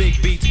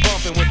 Big beats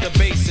bumping with the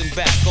bass in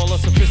back. All the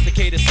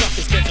sophisticated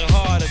suckers catch a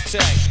heart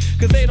attack.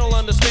 Cause they don't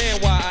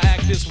understand why I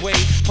act this way.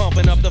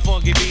 Pumping up the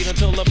funky beat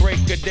until the break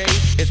of day.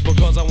 It's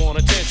because I want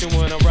attention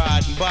when I'm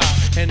riding by.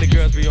 And the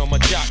girls be on my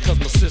jock cause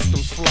my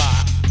system's fly.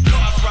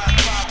 Cars ride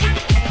by with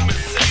the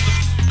booming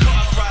systems.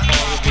 Cars ride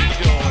by with the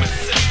booming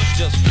systems.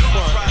 Just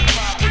front.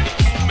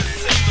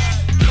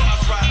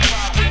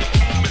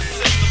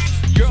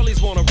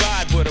 Girlies wanna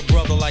ride with a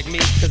brother like me,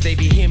 cause they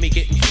be hear me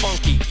getting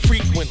funky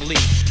frequently.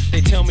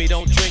 They tell me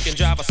don't drink and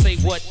drive, I say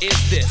what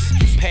is this?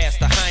 Pass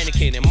the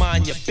Heineken and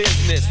mind your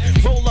business.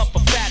 Roll up a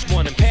fat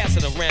one and pass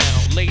it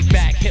around. Laid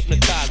back,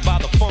 hypnotized by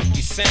the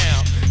funky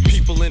sound.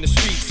 People in the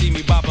street see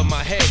me bobbing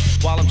my head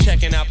while I'm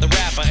checking out the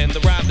rapper and the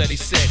rhyme that he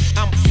said.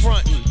 I'm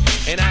frontin',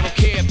 and I don't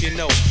care if you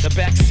know. The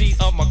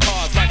backseat of my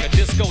car's like a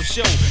disco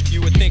show.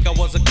 You would think I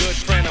was a good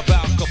friend of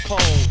Al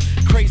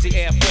Capone. Crazy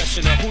air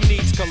freshener, who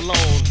needs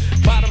cologne?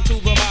 Bottom to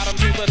the bottom,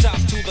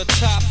 to the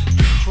top,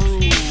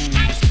 cruise.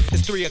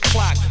 It's 3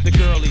 o'clock, the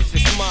girlies, they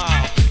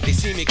smile. They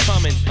see me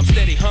coming, I'm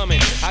steady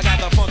humming. I got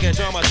the funky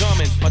drummer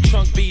drumming. My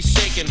trunk be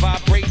shaking,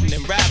 vibrating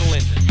and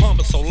rattling.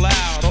 Pumping so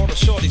loud, all the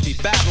shorties be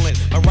battling.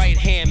 A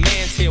right-hand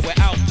man's here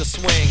without the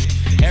swing.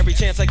 Every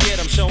chance I get,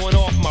 I'm showing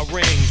off my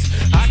rings.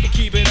 I can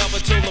keep it up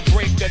until the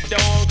break of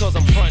dawn, cause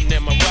I'm frontin'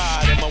 in my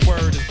ride and my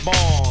word is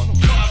born.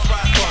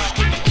 Front,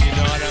 you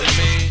know what I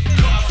mean?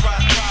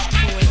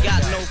 You ain't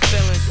got no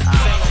feelings.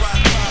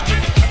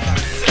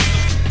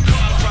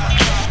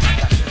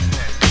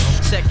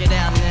 Check it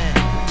out now.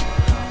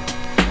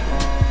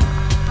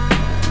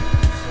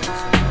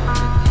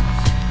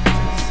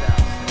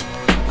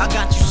 I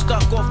got you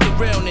stuck off the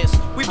realness.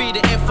 We be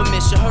the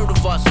infamous, you heard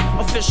of us.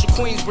 Official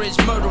Queensbridge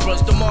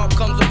murderers. The mob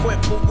comes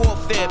equipped for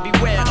warfare.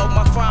 Beware of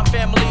my crime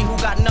family who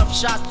got enough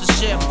shots to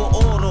share for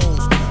all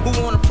those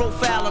who wanna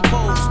profile and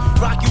pose.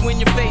 Rock you in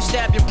your face,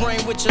 stab your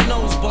brain with your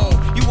nose bone.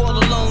 You all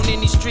alone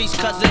in these streets,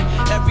 cousin.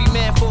 Every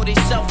man for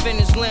theyself in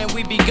his land,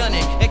 we be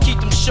gunning. And keep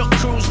them shook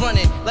crews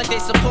running like they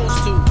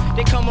supposed to.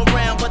 They come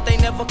around, but they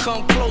never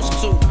come close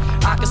to.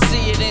 I can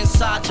see it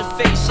inside your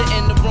face, you're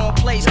in the wrong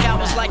place.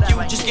 Cowards like you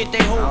just get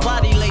their whole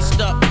body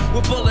laced up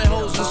with bullet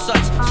holes and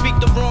such. Speak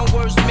the wrong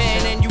words,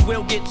 man, and you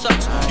will get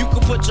touched. You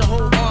can put your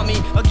whole army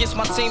against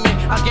my team,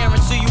 and I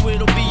guarantee you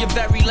it'll be your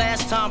very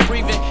last time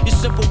breathing. Your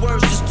simple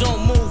words just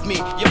don't move me.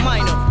 You're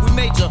minor, we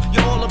major.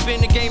 You're all up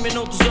in the game and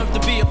don't deserve to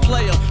be a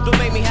player. Don't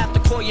make me have to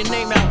call your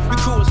name out. Your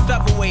crew is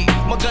featherweight.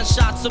 My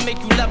gunshots will make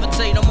you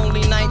levitate. I'm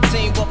only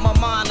 19, but my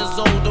mind is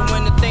older.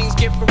 When the things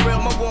get for real,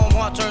 my warm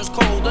heart turns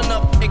cold.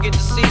 Enough nigga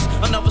deceased,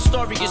 another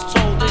story gets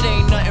told. It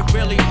ain't nothing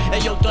really.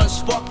 And yo, done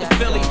sparked the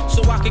Philly,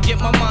 so I could get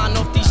my mind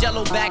off these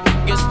yellow back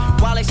niggas.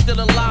 While they still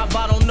alive,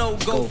 I don't know,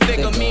 go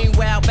figure.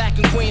 Meanwhile, back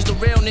in Queens, the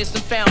realness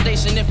and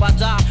foundation. If I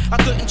die, I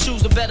couldn't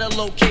choose a better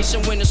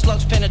location. When the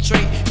slugs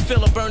penetrate, you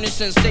feel a burning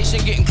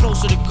sensation, getting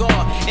closer to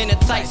God in a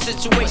tight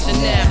situation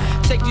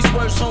now. Take these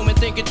words home and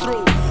think it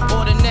through,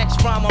 or the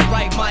next rhyme I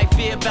write might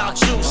be about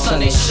you. Son,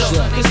 they shook,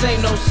 cause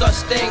ain't no such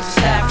things as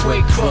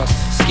halfway crooks.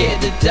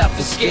 Scared to death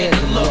and scared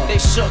to look, they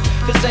shook,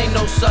 cause ain't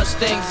no such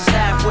things as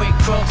halfway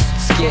crooks.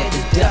 Scared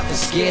to death and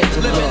scared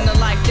to look. Living the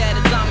life that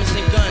is diamonds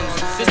and guns.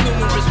 There's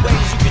numerous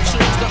ways you can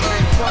choose to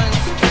earn funds.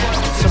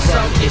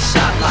 Some get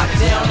shot, locked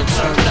down, and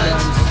turn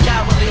guns.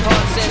 Cowardly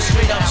hearts and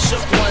straight up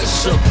shook ones.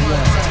 Shook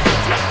ones.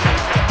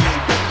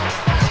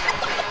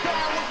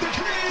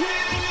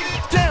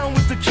 Down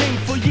with the king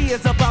for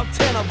years, about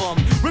 10 of them.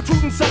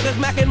 Recruiting suckers,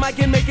 macking, Mike,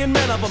 and making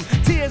men of them.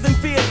 Tears and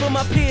fears for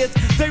my peers,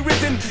 they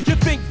risen. You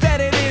think that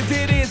it is,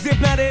 if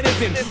not it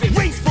isn't.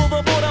 Race for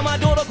the border, my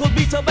daughter could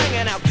beats are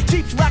banging out.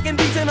 Cheeks rocking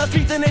beats in the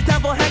streets and it's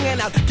time for hanging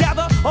out.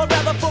 Gather, or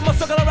rather form a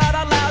circle around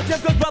out loud.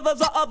 Just cause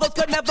brothers or others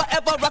could never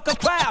ever rock a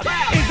crowd.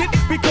 Is it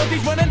because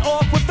he's running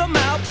off with the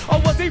mouth? Or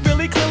was he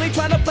really clearly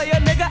trying to play a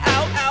nigga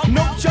out?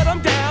 No, shut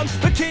him down,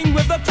 the king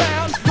with the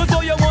crown. Cause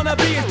all you wanna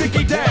be is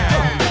Dickie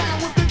down.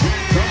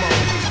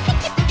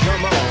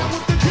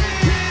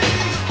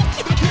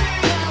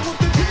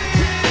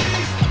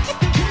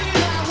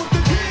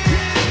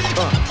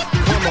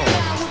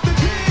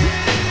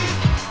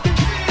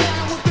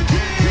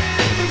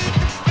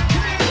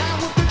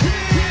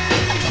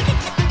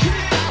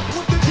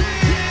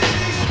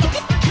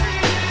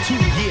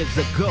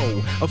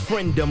 Ago, a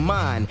friend of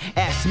mine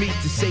asked me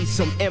to say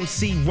some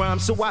MC rhyme,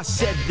 so I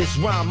said this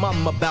rhyme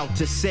I'm about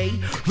to say.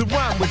 The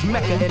rhyme was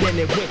Mecca and then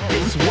it went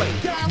this way.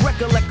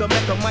 Recollect a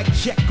Mecca mic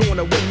check on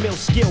a windmill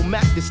skill,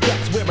 Mac the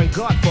stats wearing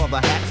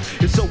Godfather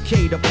hats. It's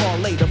okay to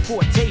parlay the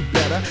forte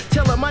better.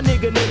 Tell her my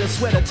nigga need a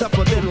sweater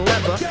tougher than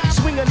leather.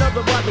 Swing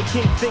another Bobby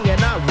King thing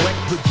and I wreck,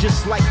 but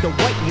just like the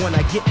white one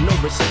I get no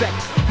respect.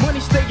 Money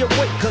stay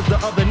awake cause the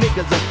other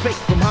niggas are fake.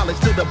 From Hollis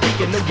to the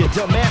Beacon, know your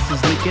dumb ass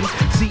is leaking.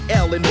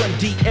 CL and Run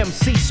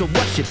DMC, so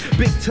rush crush it.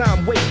 Big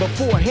time way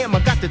before Hammer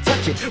got to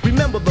touch it.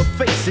 Remember the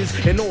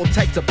faces in all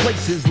types of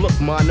places. Look,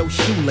 ma, no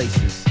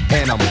shoelaces.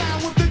 And I'm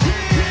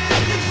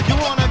You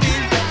wanna be?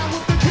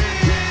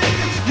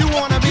 You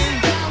wanna be?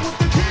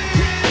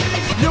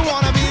 You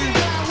wanna be?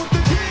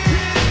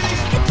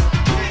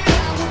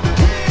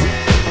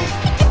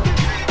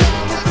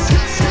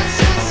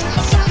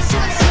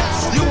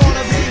 You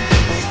wanna be?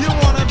 You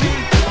wanna be?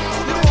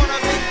 You wanna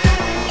be?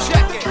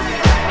 Check it.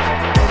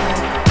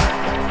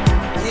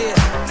 Yeah.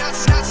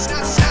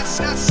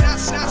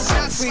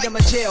 Freedom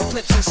of jail,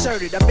 clips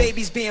inserted. A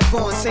baby's being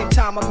born, same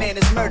time a man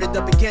is murdered.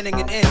 The beginning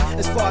and end.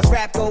 As far as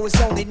rap go, it's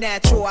only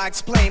natural. I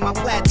explain my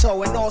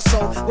plateau and also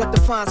what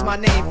defines my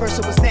name. First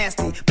it was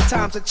nasty, but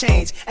times have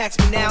changed. Ask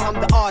me now, I'm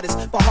the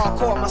artist. But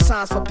hardcore, my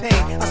signs for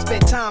pain. I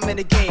spent time in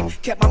the game,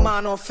 kept my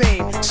mind on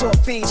fame. Saw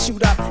fiends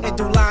shoot up and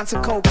do lines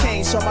of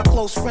cocaine. Saw my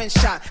close friend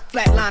shot,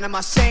 flatlining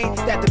my sane.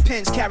 That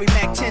depends, carry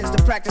Mac 10s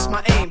to practice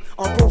my aim.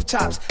 On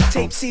rooftops,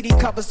 tape CD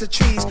covers the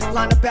trees.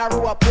 Line a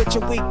barrel up with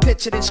your weak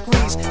picture, then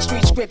squeeze.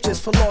 Street scriptures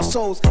for lost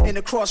souls in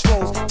the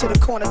crossroads. To the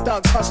corner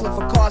thugs hustling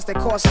for cars that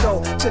cost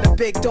dough. To the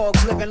big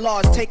dogs living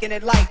large, taking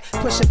it light.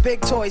 Pushing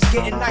big toys,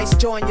 getting nice,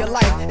 join your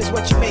life is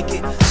what you make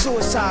it.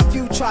 Suicide,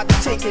 few tried to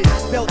take it.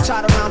 Belt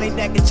tied around their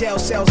neck in jail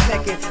cells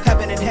naked.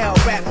 Heaven and hell,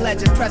 rap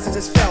legend, presence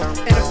is felt.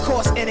 And of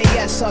course,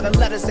 NAS are the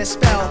letters that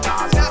spell.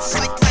 Not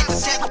like the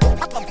devil.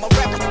 My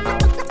rap.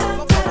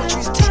 My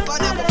poetry's deep, I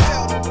never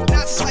felt.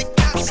 Not like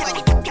half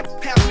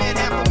man,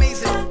 half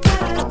amazing.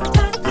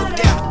 No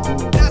doubt.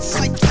 Not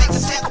like the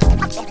devil.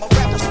 My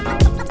rap.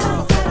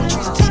 My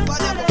poetry's deep, I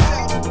never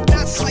felt.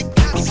 Not like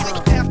half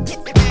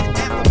man,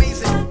 half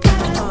amazing.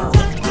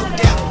 No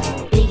doubt.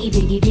 Biggie,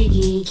 biggie,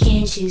 biggie,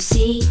 can't you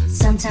see?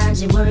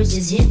 Sometimes your words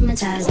just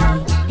hypnotize me.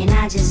 And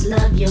I just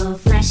love your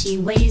flashy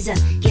ways. I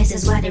guess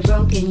that's why they're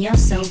broken, you're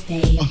so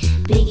paid.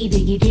 Biggie,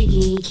 biggie,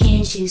 biggie,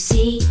 can't you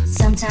see?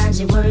 Sometimes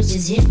your words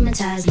just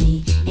hypnotize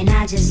me. And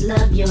I just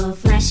love your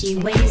flashy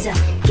ways. I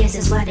guess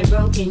that's why they're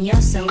broken,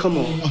 you're so paid. Come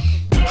on.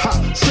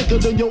 Hot, sicker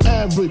than your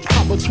average.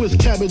 Pop a twist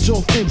cabbage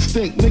off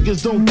instinct.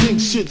 Niggas don't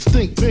think shit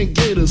stink. Pink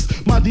Gators,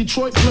 my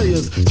Detroit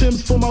players.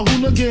 Tim's for my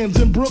hooligans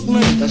in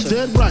Brooklyn.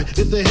 Dead right,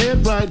 if they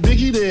head right,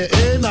 Biggie there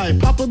every night.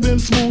 Papa been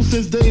smooth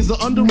since days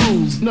of under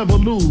rules. Never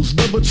lose,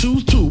 never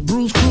choose to.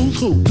 Bruise, cruise,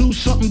 who? Do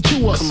something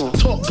to us.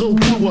 Talk, go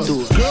through us.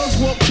 Girls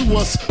walk to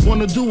us,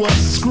 wanna do us,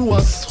 screw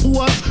us. Who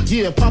us?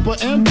 Yeah, Papa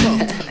and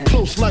Pump.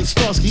 Close like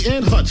Starsky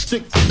and Hutch.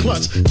 Stick to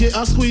clutch. Yeah,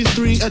 I squeeze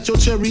 3 at your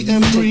cherry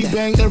M3.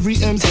 Bang every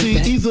MC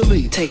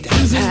easily.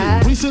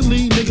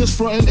 Recently, niggas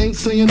frontin' ain't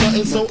saying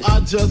nothing, so I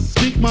just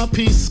speak my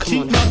peace,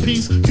 keep my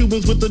peace.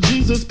 Cubans with the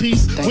Jesus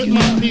peace, with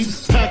my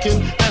peace.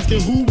 Packing,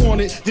 asking who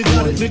want it. You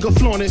got it, nigga,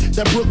 flaunt it.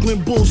 That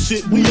Brooklyn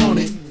bullshit, we on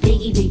it.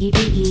 Biggie, biggie,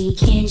 biggie,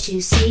 can't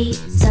you see?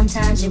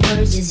 Sometimes your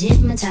words just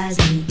hypnotize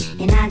me.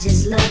 And I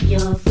just love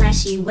your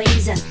flashy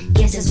ways. I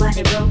guess that's why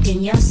they're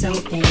broken, you're so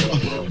paid.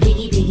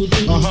 Biggie, biggie,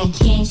 biggie,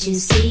 can't you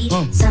see?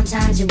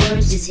 Sometimes your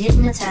words just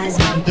hypnotize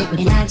me.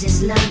 And I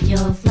just love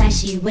your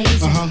flashy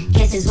ways. I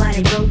guess that's why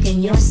they're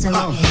broken, you're so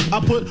paid. I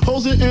put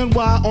hoes in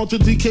NY onto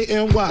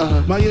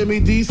DKNY. Miami,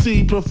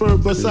 DC, prefer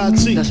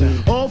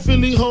Versace. All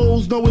Philly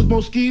hoes know it's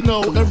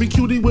Moschino. Every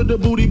cutie with the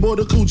booty, boy,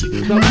 the coochie.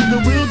 Now who's the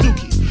real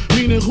dookie?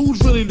 Meaning who's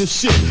really the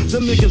shit?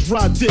 Them niggas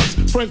ride dicks.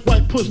 Frank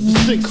White push the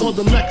 6 or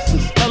the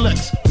Lexus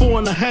LX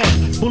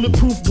 4.5.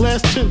 Bulletproof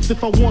glass tints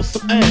if I want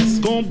some ass.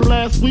 Gon'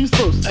 blast we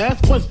first,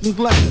 ask questions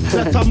last.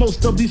 That's how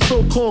most of these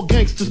so-called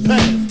gangsters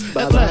pass.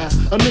 At last,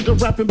 a nigga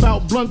rapping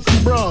about blunts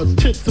and bras,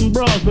 tits and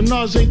bras,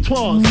 menage a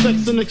trois,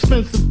 sex and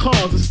expensive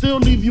cars, and still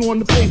leave you on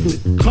the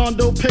pavement.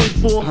 Condo paid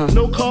for,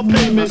 no car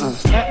payment.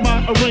 At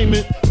my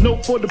arraignment,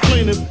 note for the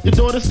plaintiff. Your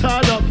daughter's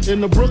tied up in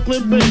the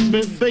Brooklyn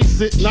basement. Face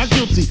it, not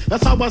guilty.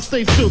 That's how I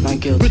stay filthy.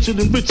 Richer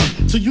than richer,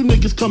 so you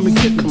niggas come and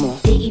get me.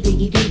 Biggie,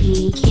 biggie,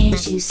 biggie,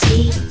 can't you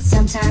see?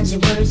 Sometimes your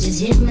words just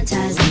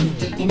hypnotize me.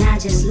 And I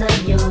just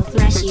love your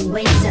flashy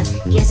ways. I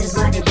guess that's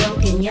why they're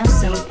broken, you're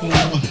so paid.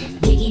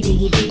 Biggie,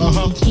 biggie,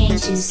 biggie,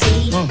 can't you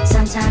see?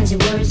 Sometimes your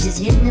words just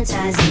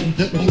hypnotize me.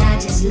 And I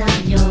just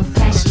love your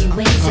flashy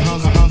ways.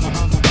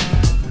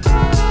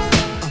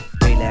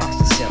 Relax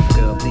yourself,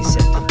 girl, please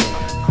set the mood.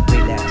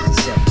 Relax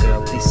yourself,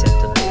 girl, please set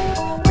the mood.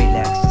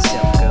 Relax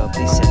yourself, girl,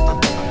 please set the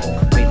mood.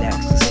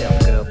 Relax yourself,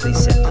 girl, please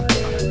set the mood.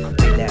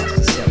 Relax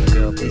yourself,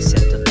 girl, please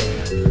set the mood.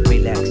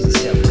 Relax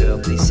yourself, girl,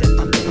 please set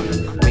the mood.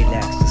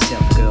 Relax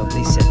yourself, girl,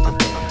 please set the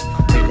mood.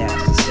 Relax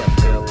yourself,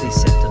 girl, please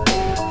set the mood.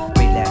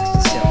 Relax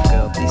yourself,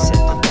 girl, please set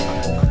the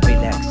mood.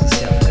 Relax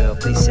yourself, girl,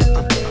 please set the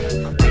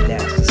mood.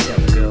 Relax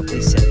yourself, girl,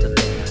 please set the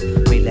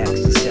mood. Relax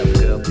yourself,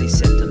 girl, please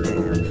set the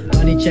mood.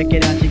 Honey, check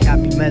it out, you got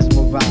me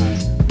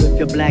mesmerized. With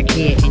your black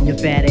hair and your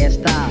fat ass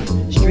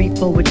style. Street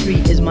poetry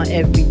is my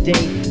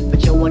everyday.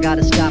 But yo, I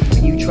gotta stop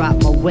when you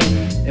drop my weight.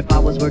 If I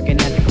was working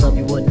at the club,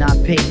 you would not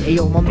pay. Hey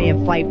yo, my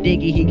man Fife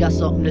Diggy, he got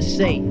something to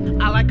say.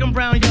 I like him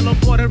brown, yellow,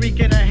 Puerto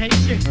Rican, or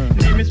Haitian.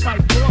 Name is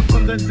Fife Dog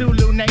from the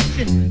Zulu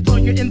Nation. Saw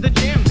you in the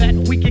jam that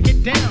we can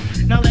get down.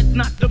 Now let's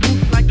knock the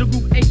booth like the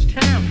group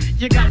H-Town.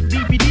 You got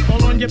BBD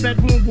all on your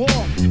bedroom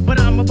wall. But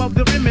I'm above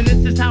the rim and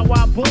this is how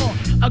I ball.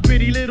 A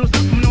gritty little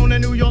something on the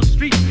New York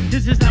street.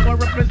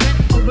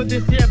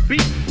 this here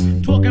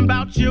beat. Talking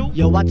about you.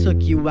 Yo, I took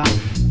you out,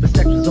 but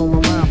sex was on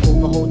my mind for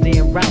the whole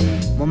damn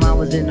route. My mind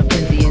was in a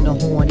frenzy in a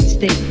horny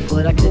state,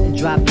 but I couldn't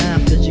drop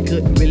down cause you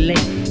couldn't relate.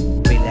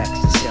 Relax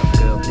yourself,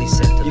 girl, please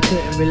set the. You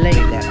couldn't relate.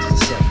 Relax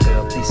yourself,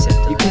 girl, please set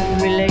the. You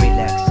couldn't relate.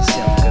 Relax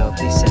yourself, girl,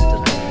 please set the.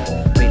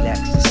 Relax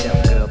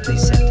yourself, girl,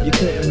 please set the. You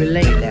couldn't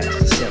relate. Relax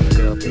yourself,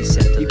 girl, please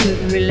set the. You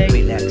couldn't relate.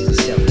 Relax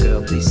yourself,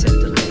 girl, please set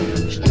the.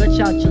 Stretch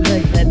out your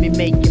legs, let me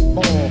make you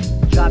fall.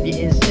 Drive you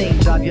insane,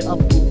 drive you up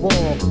the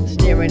wall.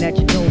 Staring at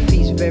your dome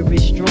piece, very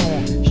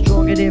strong.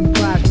 Stronger than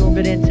pride,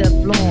 stronger than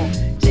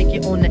Teflon. Take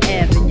you on the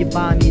Ave and you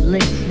buy me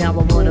links. Now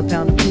I want a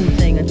pound of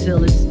Wu-Tang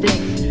until it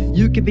stinks.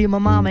 You could be my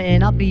mama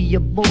and I'll be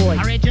your boy.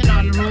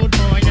 Original road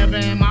boy, never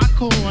am I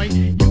coy.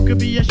 You could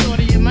be a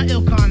shorty in my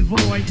ill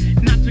convoy.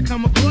 Not to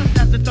come across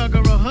as a thug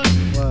or a hood.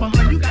 But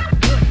hun, you got the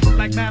good,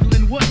 like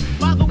Madeline Wood.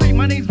 By the way,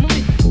 my name's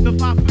Malik, the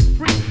 5 foot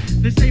freak.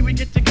 They say we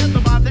get together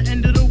by the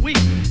end of the week.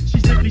 She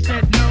simply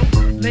said no,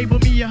 label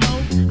me a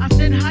hoe. I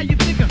said, how you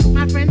figure?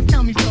 My friends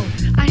tell me so.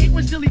 I hate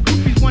when silly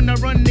goofies wanna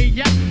run their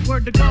yacht.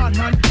 Word to God,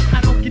 hun, I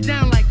don't get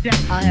down like that.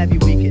 I'll have you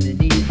weak in the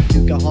knees.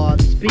 You can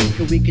hardly speak,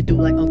 or we could do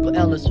like Uncle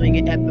Ella,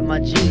 swinging F in my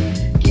G.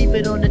 Keep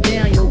it on the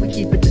down, yo, we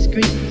keep it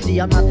discreet. See,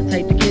 I'm not the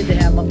type of kid to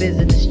have my biz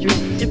in the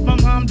street. If my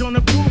mom don't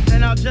approve,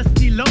 then I'll just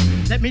elope.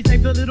 Let me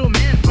take the little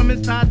man from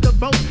inside the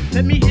boat.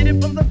 Let me hit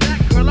it from the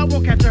back, girl, I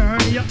won't catch a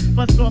hernia.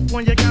 Bust off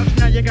on your couch,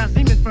 now you got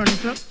Siemens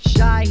furniture.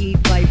 Shy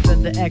heat fight for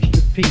the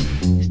extra P.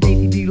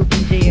 Stacy Beetle,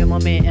 PJ, and my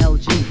man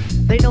LG.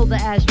 They know the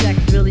ass jack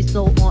is really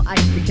so on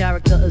ice. The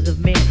character is of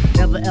man,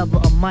 never ever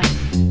a mice.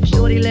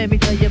 Shorty, let me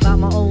tell you about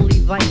my only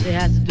vice. It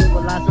has to do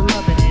with lots of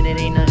loving and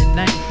it ain't nothing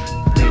nice.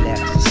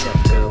 Relax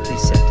yourself, girl,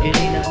 please set the. It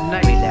ain't nothing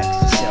nice. Relax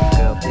yourself,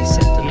 girl, please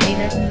set the. It ain't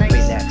nothing nice.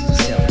 Relax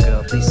yourself,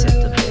 girl, please set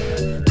the.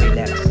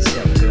 Relax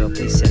yourself, girl,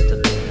 please set the.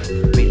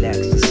 Relax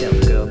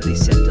yourself, girl,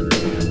 please set the.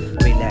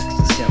 Relax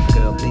yourself,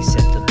 girl, please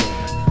set the.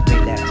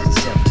 Relax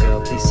yourself, girl,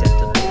 please set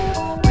the.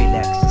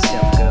 Relax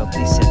yourself, girl,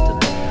 please set the.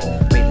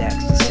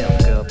 Relax yourself,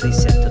 girl, please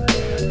set the.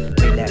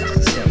 Relax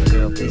yourself,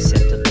 girl, please set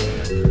the.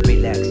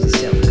 Relax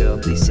yourself, girl,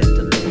 please set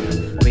the.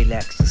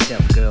 Relax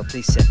yourself, girl,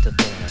 please set the.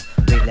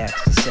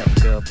 Relax yourself,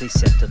 girl, please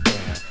set the.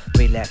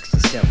 Relax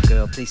yourself,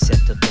 girl, please set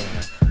the.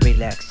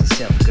 Relax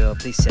yourself, girl,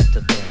 please set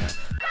the.